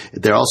 And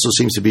there also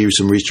seems to be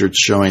some research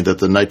showing that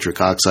the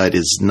nitric oxide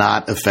is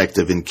not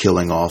effective in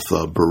killing off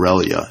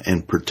Borrelia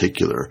in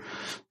particular.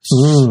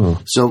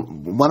 So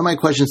one of my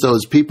questions, though,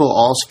 is people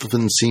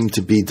often seem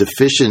to be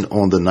deficient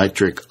on the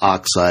nitric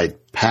oxide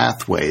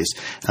pathways.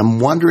 I'm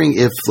wondering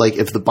if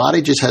the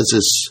body just has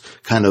this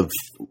kind of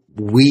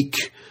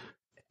weak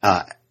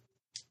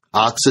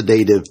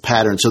oxidative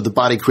pattern. So the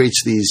body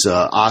creates these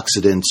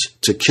oxidants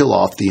to kill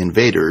off the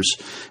invaders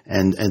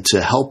and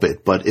to help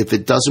it. But if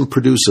it doesn't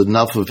produce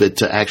enough of it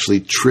to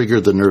actually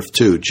trigger the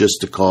NRF2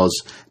 just to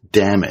cause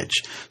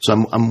damage. So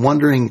I'm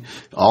wondering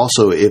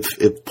also if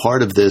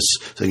part of this,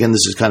 so again,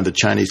 this is kind of a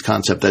Chinese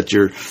concept that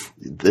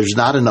there's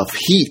not enough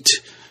heat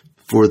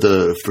for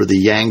the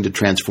yang to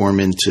transform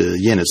into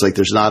yin. It's like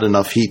there's not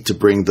enough heat to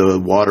bring the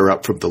water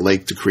up from the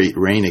lake to create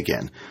rain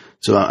again.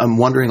 So I'm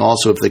wondering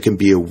also if there can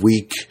be a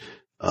weak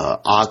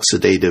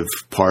oxidative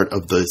part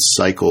of the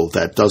cycle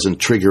that doesn't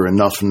trigger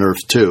enough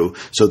NRF2,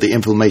 so the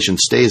inflammation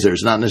stays there.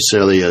 It's not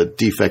necessarily a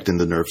defect in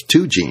the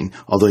NRF2 gene,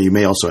 although you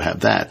may also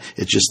have that.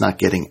 It's just not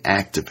getting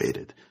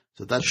activated.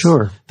 So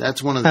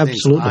that's one of the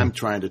things I'm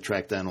trying to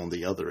track down on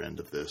the other end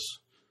of this.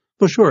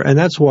 Well, sure. And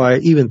that's why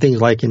even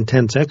things like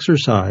intense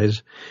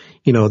exercise,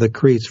 that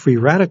creates free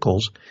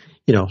radicals,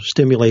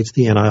 stimulates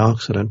the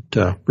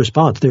antioxidant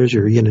response. There's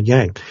your yin and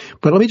yang.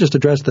 But let me just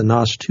address the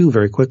NOS2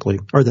 very quickly,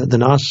 or the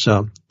NOS,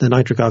 the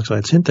nitric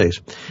oxide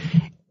synthase.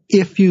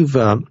 If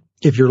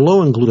you're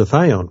low in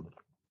glutathione,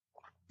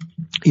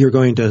 you're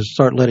going to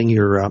start letting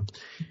your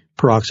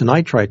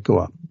peroxynitrite go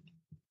up.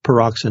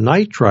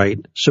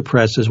 Peroxynitrite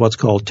suppresses what's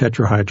called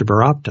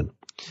tetrahydrobiopterin,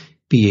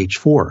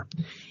 BH4.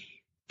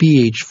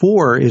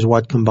 BH4 is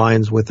what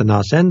combines with the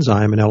NOS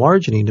enzyme and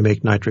L-arginine to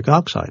make nitric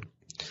oxide.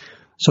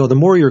 So the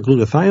more your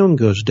glutathione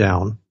goes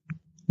down,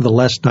 the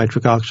less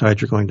nitric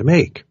oxide you're going to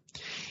make.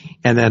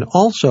 And then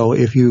also,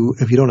 if you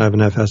don't have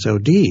an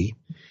FSOD,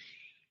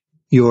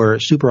 your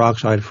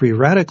superoxide free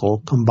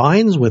radical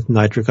combines with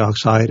nitric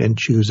oxide and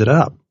chews it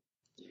up.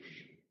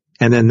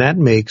 And then that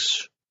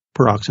makes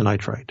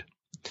peroxynitrite.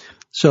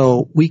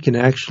 So we can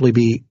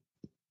actually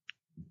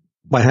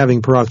by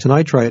having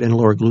peroxynitrite and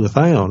lower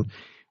glutathione,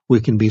 we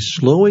can be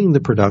slowing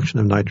the production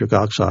of nitric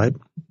oxide,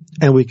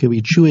 and we can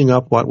be chewing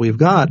up what we've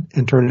got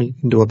and turning it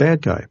into a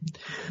bad guy.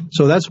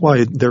 So that's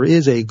why there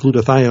is a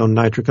glutathione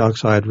nitric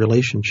oxide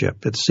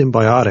relationship. It's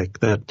symbiotic,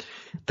 that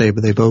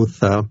they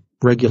both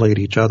regulate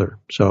each other.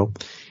 So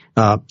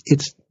to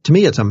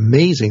me, it's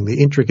amazing,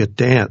 the intricate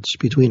dance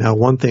between how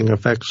one thing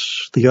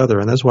affects the other,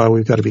 and that's why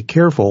we've got to be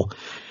careful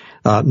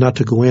not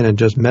to go in and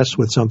just mess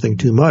with something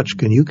too much.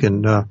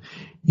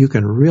 You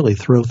can really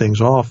throw things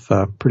off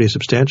pretty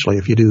substantially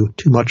if you do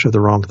too much of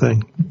the wrong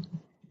thing.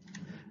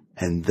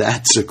 And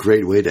that's a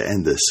great way to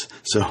end this.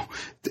 So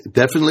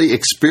definitely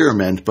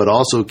experiment, but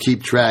also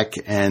keep track.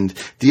 And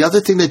the other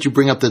thing that you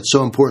bring up that's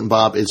so important,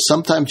 Bob, is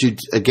sometimes you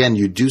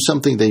do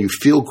something that you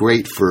feel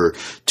great for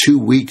 2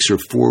 weeks or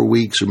 4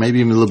 weeks or maybe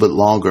even a little bit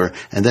longer,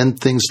 and then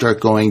things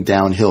start going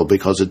downhill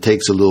because it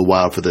takes a little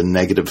while for the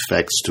negative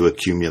effects to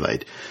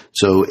accumulate.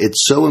 So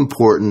it's so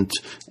important.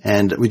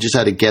 And we just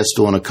had a guest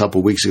on a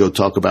couple weeks ago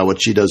talk about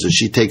what she does is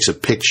she takes a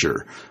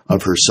picture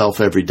of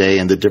herself every day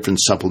and the different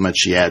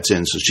supplements she adds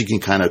in, so she can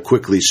kind of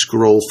quickly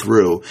scroll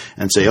through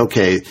and say,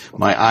 okay,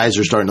 my eyes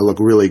are starting to look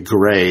really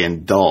gray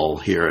and dull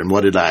here, and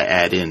what did I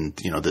add in,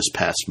 this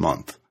past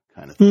month,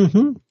 kind of thing.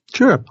 Mm-hmm.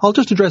 Sure. I'll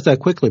just address that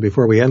quickly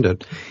before we end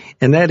it.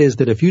 And that is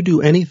that if you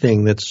do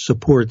anything that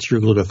supports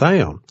your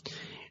glutathione,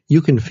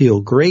 you can feel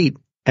great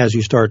as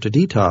you start to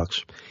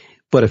detox.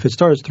 But if it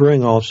starts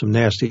throwing off some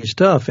nasty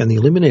stuff and the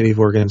eliminative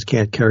organs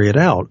can't carry it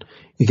out,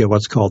 you get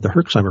what's called the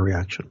Herxheimer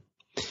reaction.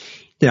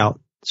 Now,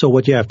 so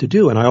what you have to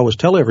do, and I always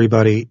tell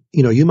everybody,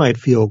 you might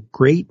feel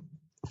great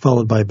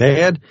followed by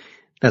bad.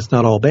 That's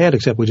not all bad,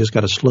 except we just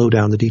got to slow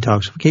down the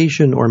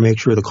detoxification or make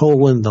sure the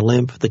colon, the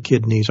lymph, the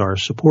kidneys are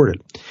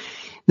supported.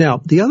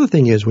 Now, the other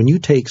thing is when you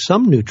take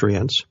some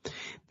nutrients,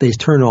 they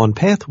turn on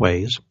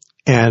pathways,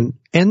 and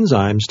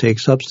enzymes take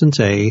substance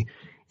A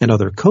and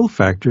other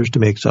cofactors to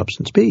make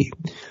substance B.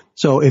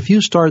 So if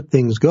you start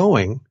things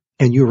going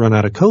and you run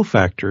out of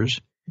cofactors,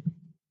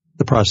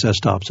 the process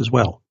stops as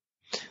well.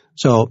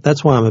 So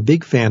that's why I'm a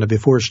big fan of,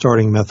 before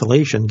starting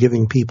methylation,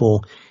 giving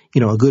people,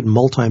 a good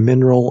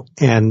multi-mineral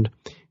and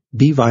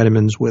B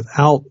vitamins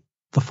without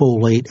the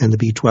folate and the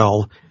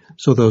B12,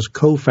 so those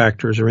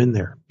cofactors are in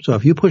there. So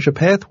if you push a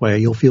pathway,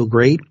 you'll feel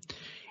great,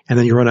 and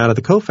then you run out of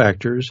the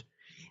cofactors,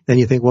 then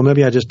you think, well,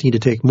 maybe I just need to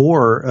take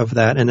more of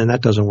that, and then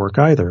that doesn't work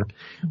either,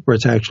 where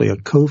it's actually a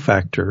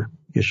cofactor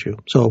issue.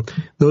 So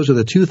those are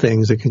the two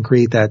things that can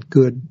create that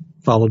good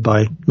followed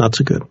by not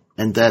so good.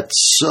 And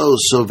that's so,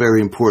 so very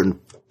important,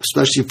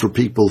 especially for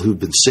people who've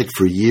been sick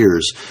for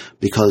years,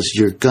 because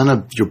your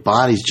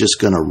body's just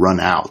going to run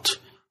out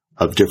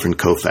of different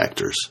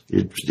cofactors.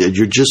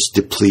 You're just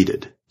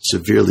depleted,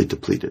 severely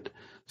depleted.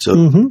 So,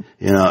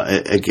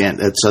 again,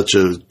 that's such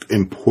an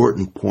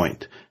important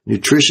point.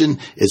 Nutrition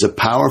is a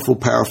powerful,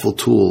 powerful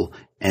tool,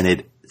 and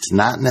it's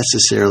not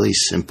necessarily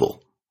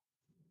simple.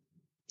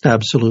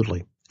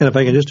 Absolutely. And if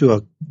I can just do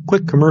a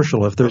quick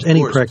commercial, if there's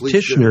any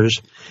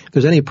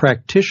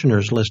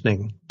practitioners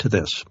listening to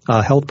this,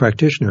 health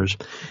practitioners,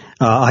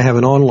 I have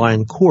an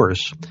online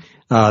course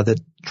that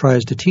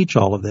tries to teach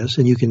all of this,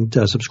 and you can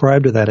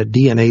subscribe to that at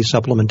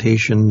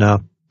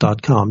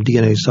DNAsupplementation.com,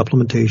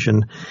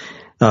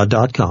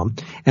 DNAsupplementation.com.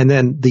 And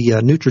then the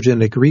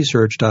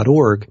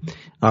nutrigenicresearch.org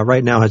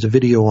right now has a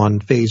video on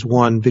phase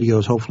 1.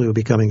 Videos hopefully will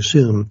be coming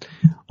soon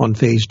on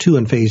phase 2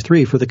 and phase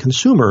 3 for the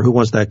consumer who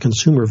wants that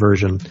consumer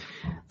version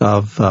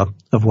of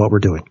what we're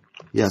doing.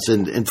 Yes,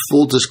 and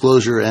full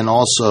disclosure, and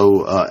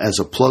also as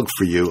a plug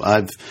for you,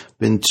 I've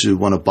been to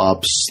one of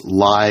Bob's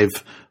live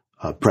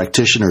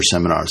practitioner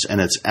seminars,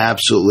 and it's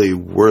absolutely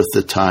worth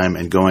the time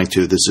and going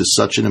to. This is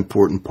such an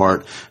important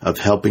part of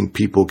helping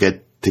people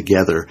get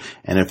together.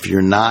 And if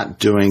you're not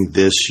doing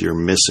this, you're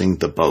missing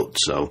the boat.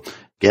 So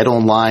get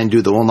online,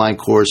 do the online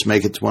course,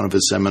 make it to one of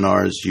his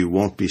seminars. You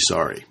won't be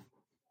sorry.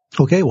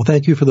 Okay, well,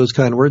 thank you for those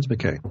kind words,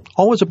 McKay.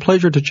 Always a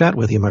pleasure to chat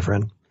with you, my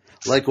friend.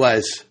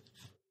 Likewise.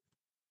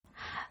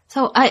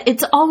 So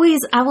it's always,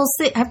 I will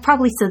say, I've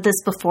probably said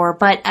this before,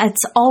 but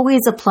it's always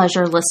a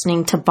pleasure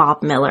listening to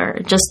Bob Miller.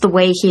 Just the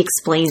way he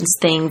explains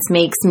things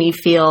makes me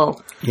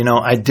feel...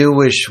 I do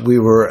wish we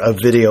were a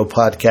video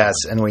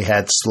podcast and we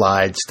had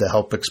slides to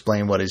help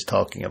explain what he's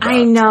talking about.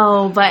 I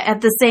know, but at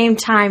the same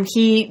time,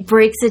 he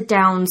breaks it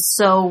down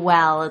so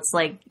well. It's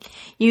like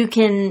you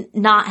can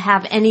not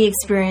have any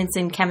experience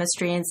in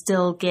chemistry and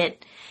still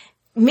get...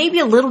 maybe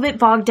a little bit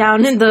bogged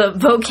down in the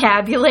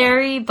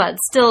vocabulary, but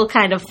still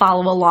kind of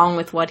follow along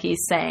with what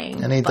he's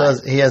saying. And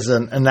he has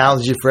an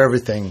analogy for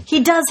everything.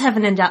 He does have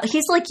an analogy.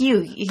 He's like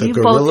you. You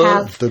gorilla, both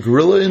have... the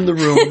gorilla in the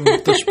room,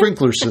 the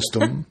sprinkler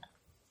system.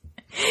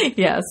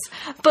 Yes.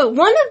 But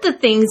one of the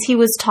things he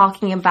was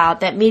talking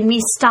about that made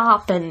me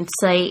stop and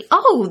say,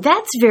 oh,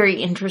 that's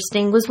very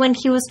interesting, was when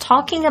he was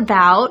talking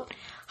about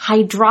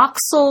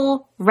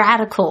hydroxyl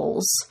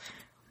radicals,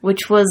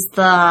 which was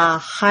the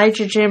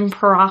hydrogen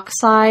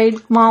peroxide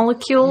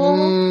molecule.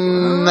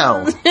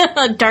 No.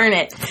 Darn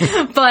it.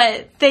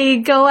 But they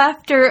go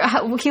after,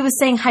 he was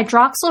saying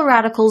hydroxyl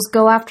radicals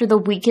go after the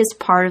weakest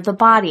part of the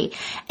body.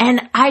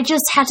 And I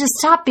just had to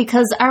stop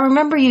because I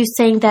remember you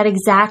saying that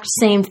exact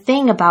same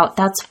thing about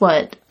that's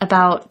what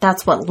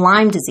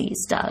Lyme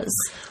disease does.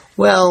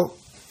 Well,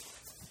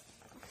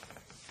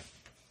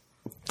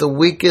 the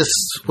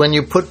weakest, when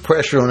you put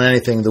pressure on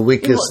anything, the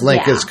weakest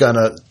link is going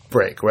to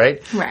break,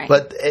 right? Right.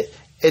 But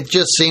it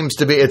just seems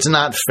to be, it's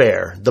not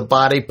fair. The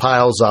body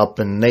piles up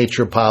and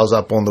nature piles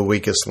up on the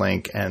weakest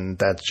link, and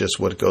that's just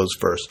what goes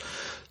first.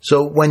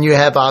 So when you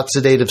have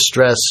oxidative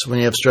stress, when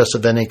you have stress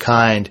of any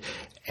kind,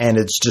 and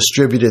it's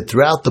distributed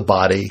throughout the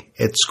body,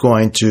 it's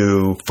going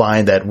to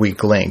find that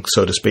weak link,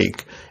 so to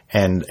speak,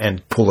 and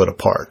pull it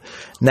apart.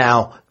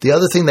 Now, the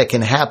other thing that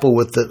can happen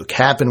with the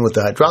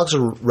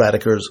hydroxyl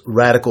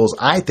radicals,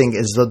 I think,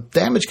 is the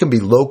damage can be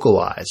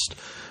localized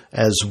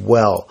as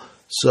well.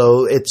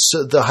 So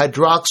the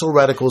hydroxyl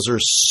radicals are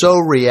so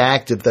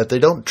reactive that they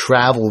don't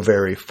travel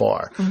very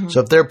far. Mm-hmm.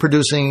 So if they're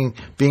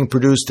being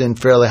produced in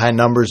fairly high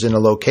numbers in a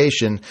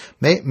location,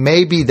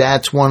 maybe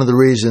that's one of the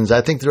reasons.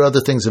 I think there are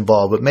other things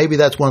involved, but maybe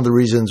that's one of the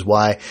reasons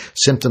why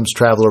symptoms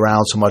travel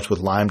around so much with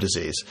Lyme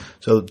disease.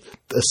 So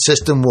the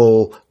system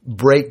will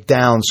break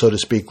down, so to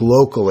speak,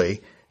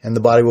 locally, and the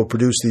body will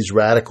produce these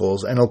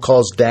radicals, and it'll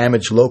cause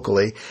damage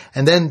locally.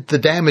 And then the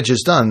damage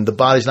is done. The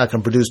body's not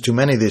going to produce too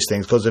many of these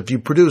things, because if you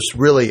produce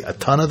really a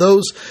ton of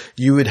those,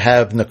 you would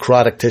have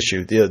necrotic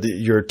tissue.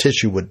 Your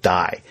tissue would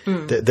die.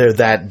 They're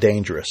that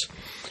dangerous.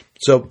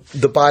 So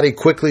the body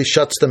quickly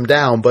shuts them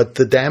down, but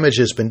the damage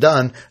has been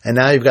done, and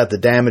now you've got the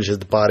damage that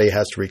the body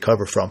has to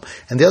recover from.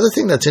 And the other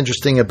thing that's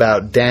interesting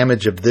about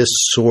damage of this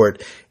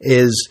sort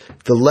is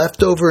the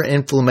leftover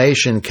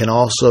inflammation can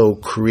also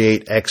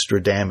create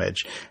extra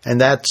damage. And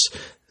that's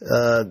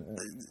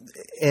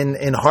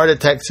in heart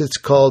attacks it's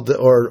called,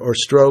 or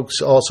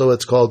strokes also,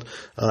 it's called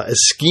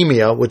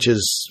ischemia, which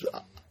is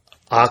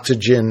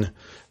oxygen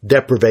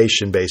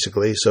deprivation,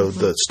 basically. So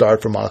the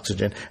start from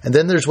oxygen. And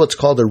then there's what's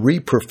called a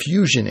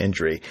reperfusion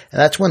injury. And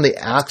that's when the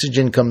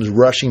oxygen comes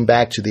rushing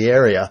back to the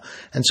area.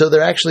 And so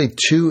there are actually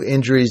two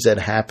injuries that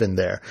happen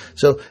there.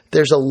 So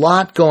there's a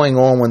lot going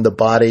on when the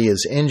body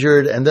is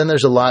injured, and then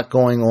there's a lot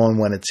going on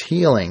when it's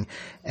healing.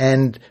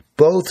 And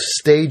both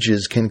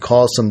stages can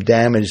cause some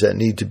damage that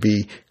need to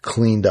be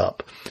cleaned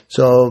up.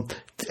 So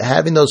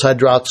having those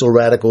hydroxyl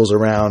radicals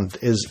around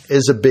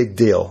is a big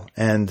deal.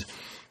 And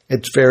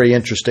it's very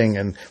interesting,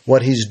 and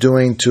what he's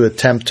doing to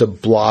attempt to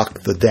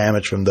block the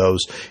damage from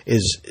those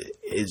is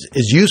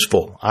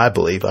useful, I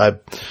believe. I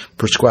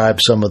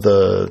prescribe some of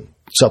the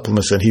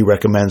supplements that he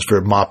recommends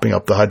for mopping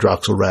up the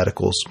hydroxyl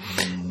radicals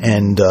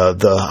and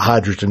the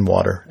hydrogen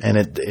water, and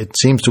it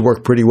seems to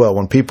work pretty well.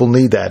 When people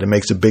need that, it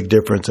makes a big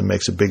difference, and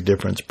makes a big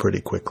difference pretty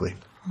quickly.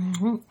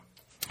 Mm-hmm.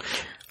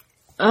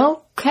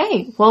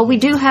 Okay, well, we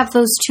do have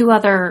those two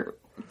other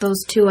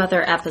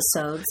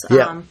episodes.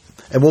 Yeah.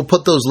 And we'll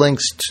put those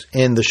links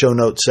in the show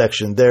notes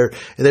section. It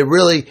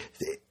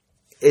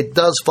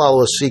does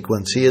follow a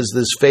sequence. He has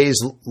this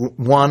phase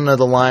 1 of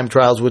the Lyme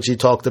trials, which he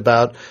talked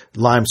about.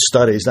 Lyme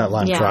studies, not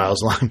Lyme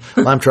trials.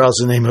 Lyme trials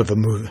is the name of a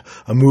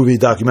movie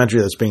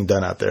documentary that's being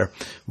done out there.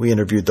 We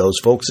interviewed those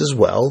folks as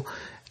well.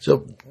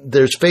 So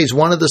there's phase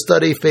 1 of the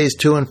study, phase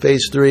 2, and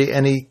phase 3,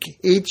 and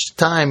each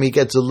time he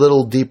gets a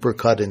little deeper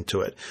cut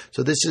into it.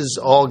 So this is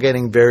all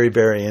getting very,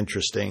 very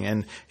interesting,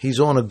 and he's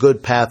on a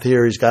good path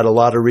here. He's got a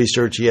lot of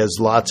research. He has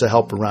lots of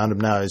help around him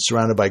now. He's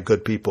surrounded by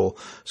good people.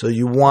 So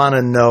you want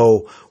to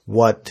know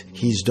what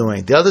he's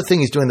doing. The other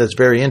thing he's doing that's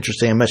very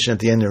interesting, I mentioned at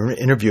the end of the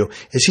interview,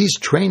 is he's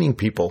training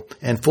people.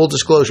 And full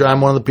disclosure,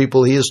 I'm one of the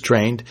people he has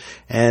trained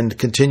and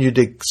continue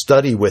to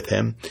study with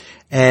him.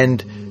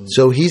 And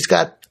so he's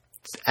got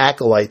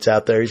acolytes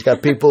out there. He's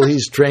got people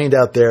he's trained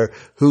out there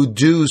who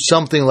do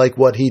something like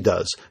what he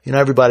does. You know,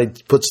 everybody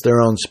puts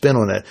their own spin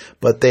on it,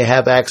 but they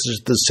have access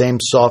to the same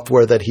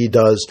software that he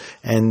does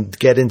and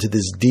get into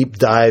this deep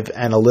dive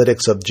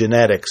analytics of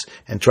genetics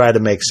and try to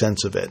make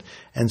sense of it.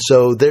 And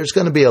so there's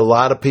going to be a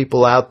lot of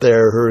people out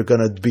there who are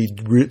going to be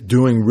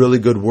doing really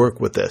good work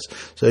with this.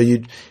 So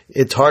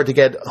it's hard to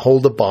get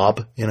hold of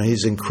Bob. You know,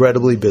 he's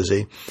incredibly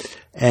busy,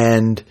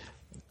 and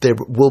there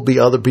will be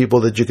other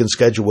people that you can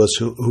schedule with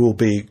who will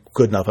be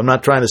good enough. I'm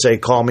not trying to say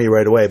call me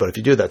right away, but if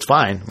you do, that's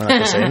fine. I'm not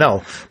going to say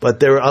no. But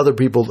there are other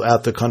people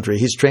out the country.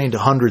 He's trained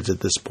hundreds at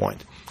this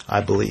point,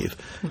 I believe.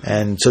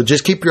 And so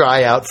just keep your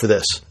eye out for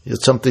this.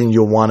 It's something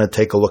you'll want to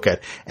take a look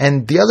at.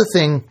 And the other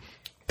thing,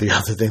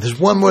 there's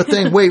one more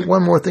thing. Wait,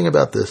 one more thing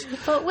about this.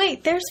 But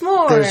wait, there's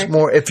more. There's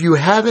more. If you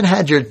haven't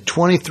had your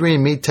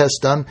 23andMe test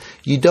done,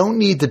 you don't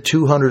need the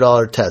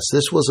 $200 test.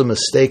 This was a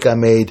mistake I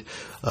made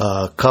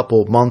a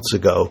couple months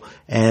ago.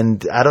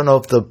 And I don't know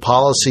if the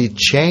policy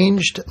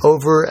changed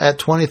over at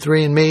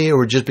 23andMe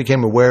or just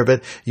became aware of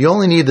it. You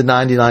only need the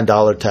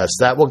 $99 test.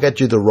 That will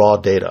get you the raw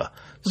data.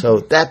 So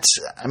that's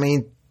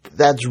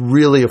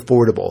really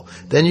affordable.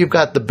 Then you've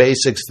got the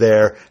basics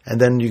there,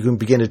 and then you can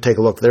begin to take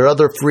a look. There are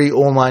other free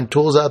online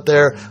tools out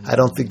there. I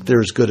don't think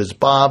they're as good as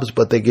Bob's,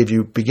 but they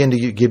begin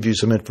to give you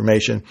some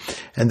information.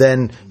 And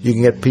then you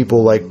can get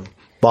people like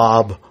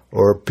Bob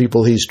or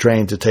people he's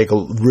trained to take a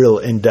real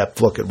in-depth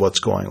look at what's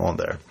going on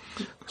there.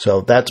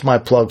 So that's my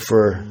plug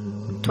for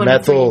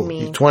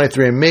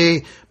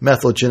 23andMe,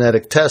 methyl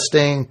genetic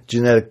testing,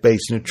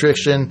 genetic-based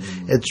nutrition.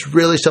 It's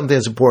really something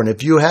that's important.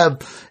 If you have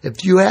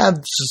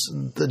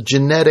the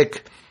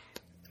genetic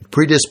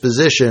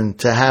predisposition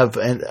to have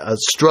a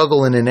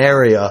struggle in an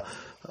area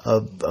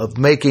of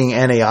making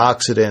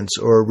antioxidants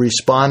or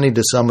responding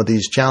to some of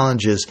these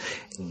challenges,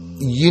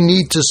 you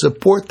need to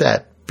support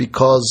that,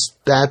 because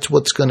that's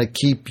what's going to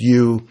keep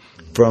you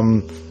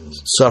from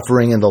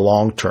suffering in the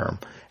long term.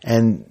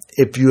 And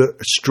if you're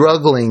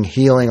struggling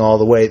healing all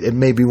the way, it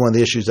may be one of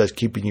the issues that's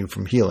keeping you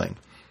from healing.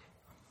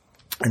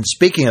 And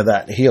speaking of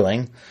that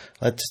healing,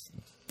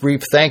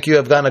 brief thank you.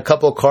 I've gotten a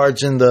couple of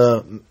cards in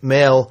the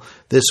mail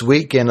this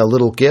week and a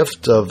little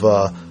gift of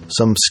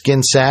some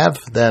skin salve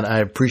that I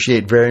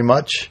appreciate very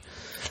much.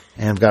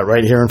 And I've got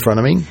right here in front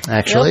of me,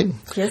 actually.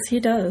 Yep. Yes, he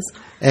does.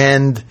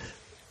 And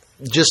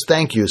just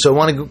thank you. So I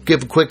want to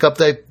give a quick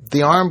update.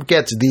 The arm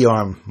gets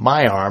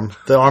my arm,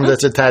 the arm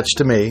that's attached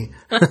to me,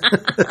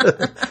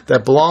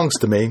 that belongs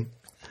to me.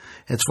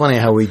 It's funny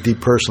how we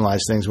depersonalize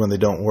things when they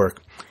don't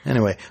work.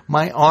 Anyway,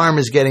 my arm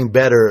is getting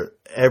better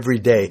every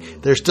day.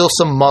 There's still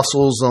some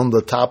muscles on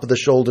the top of the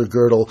shoulder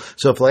girdle.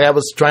 So if I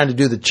was trying to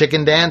do the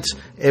chicken dance,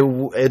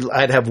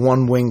 I'd have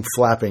one wing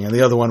flapping and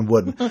the other one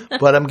wouldn't.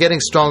 But I'm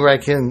getting stronger. I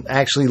can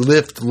actually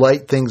lift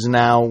light things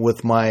now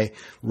with my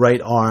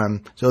right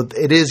arm. So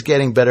it is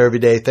getting better every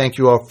day. Thank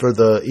you all for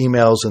the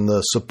emails and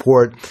the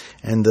support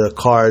and the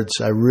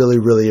cards. I really,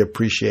 really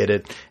appreciate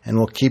it. And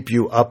we'll keep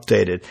you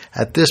updated.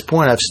 At this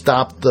point, I've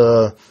stopped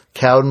the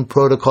Cowden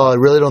protocol. I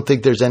really don't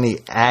think there's any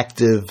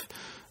active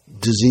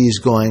disease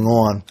going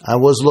on.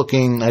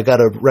 I got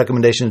a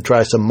recommendation to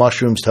try some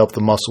mushrooms to help the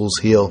muscles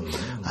heal.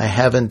 I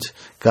haven't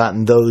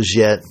gotten those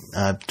yet.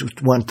 I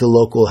went to the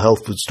local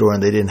health food store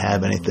and they didn't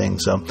have anything.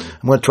 So I'm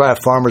going to try a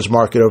farmer's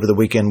market over the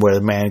weekend where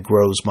the man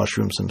grows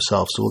mushrooms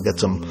himself. So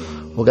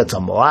we'll get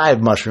some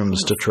live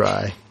mushrooms to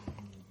try.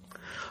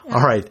 Yeah.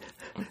 All right.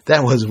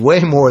 That was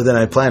way more than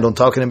I planned on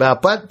talking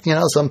about, but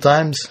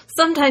sometimes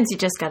you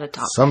just got to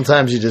talk.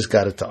 Sometimes you just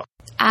got to talk.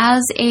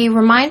 As a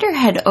reminder,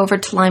 head over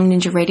to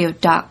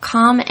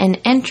LymeNinjaRadio.com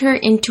and enter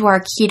into our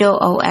Keto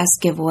OS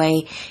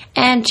giveaway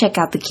and check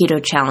out the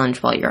Keto Challenge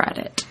while you're at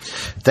it.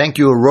 Thank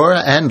you,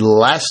 Aurora. And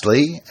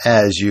lastly,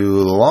 as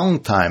you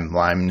longtime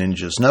Lyme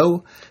Ninjas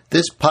know,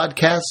 this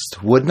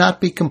podcast would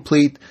not be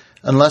complete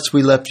unless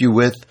we left you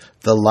with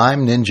the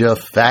Lyme Ninja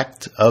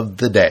Fact of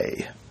the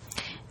Day.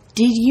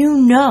 Did you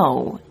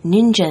know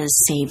ninjas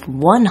save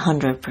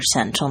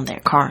 100% on their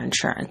car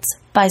insurance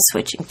by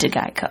switching to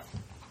Geico?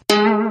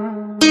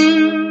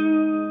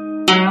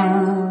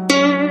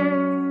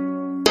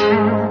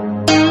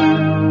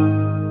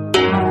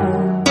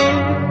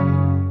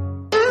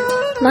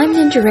 Lyme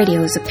Ninja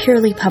Radio is a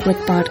purely public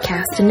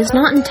broadcast and is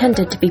not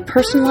intended to be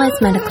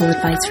personalized medical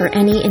advice for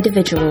any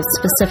individual's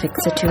specific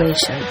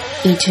situation.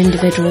 Each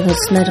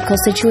individual's medical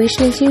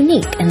situation is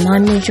unique, and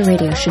Lyme Ninja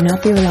Radio should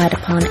not be relied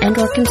upon and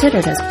or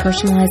considered as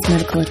personalized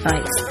medical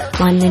advice.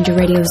 Lyme Ninja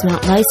Radio is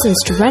not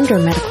licensed to render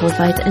medical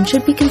advice and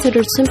should be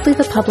considered simply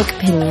the public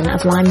opinion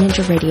of Lyme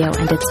Ninja Radio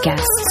and its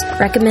guests.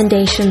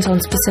 Recommendations on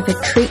specific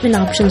treatment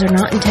options are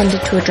not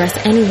intended to address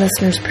any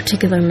listener's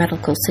particular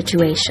medical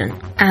situation.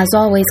 As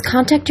always,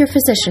 contact your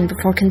physician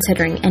before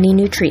considering any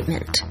new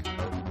treatment.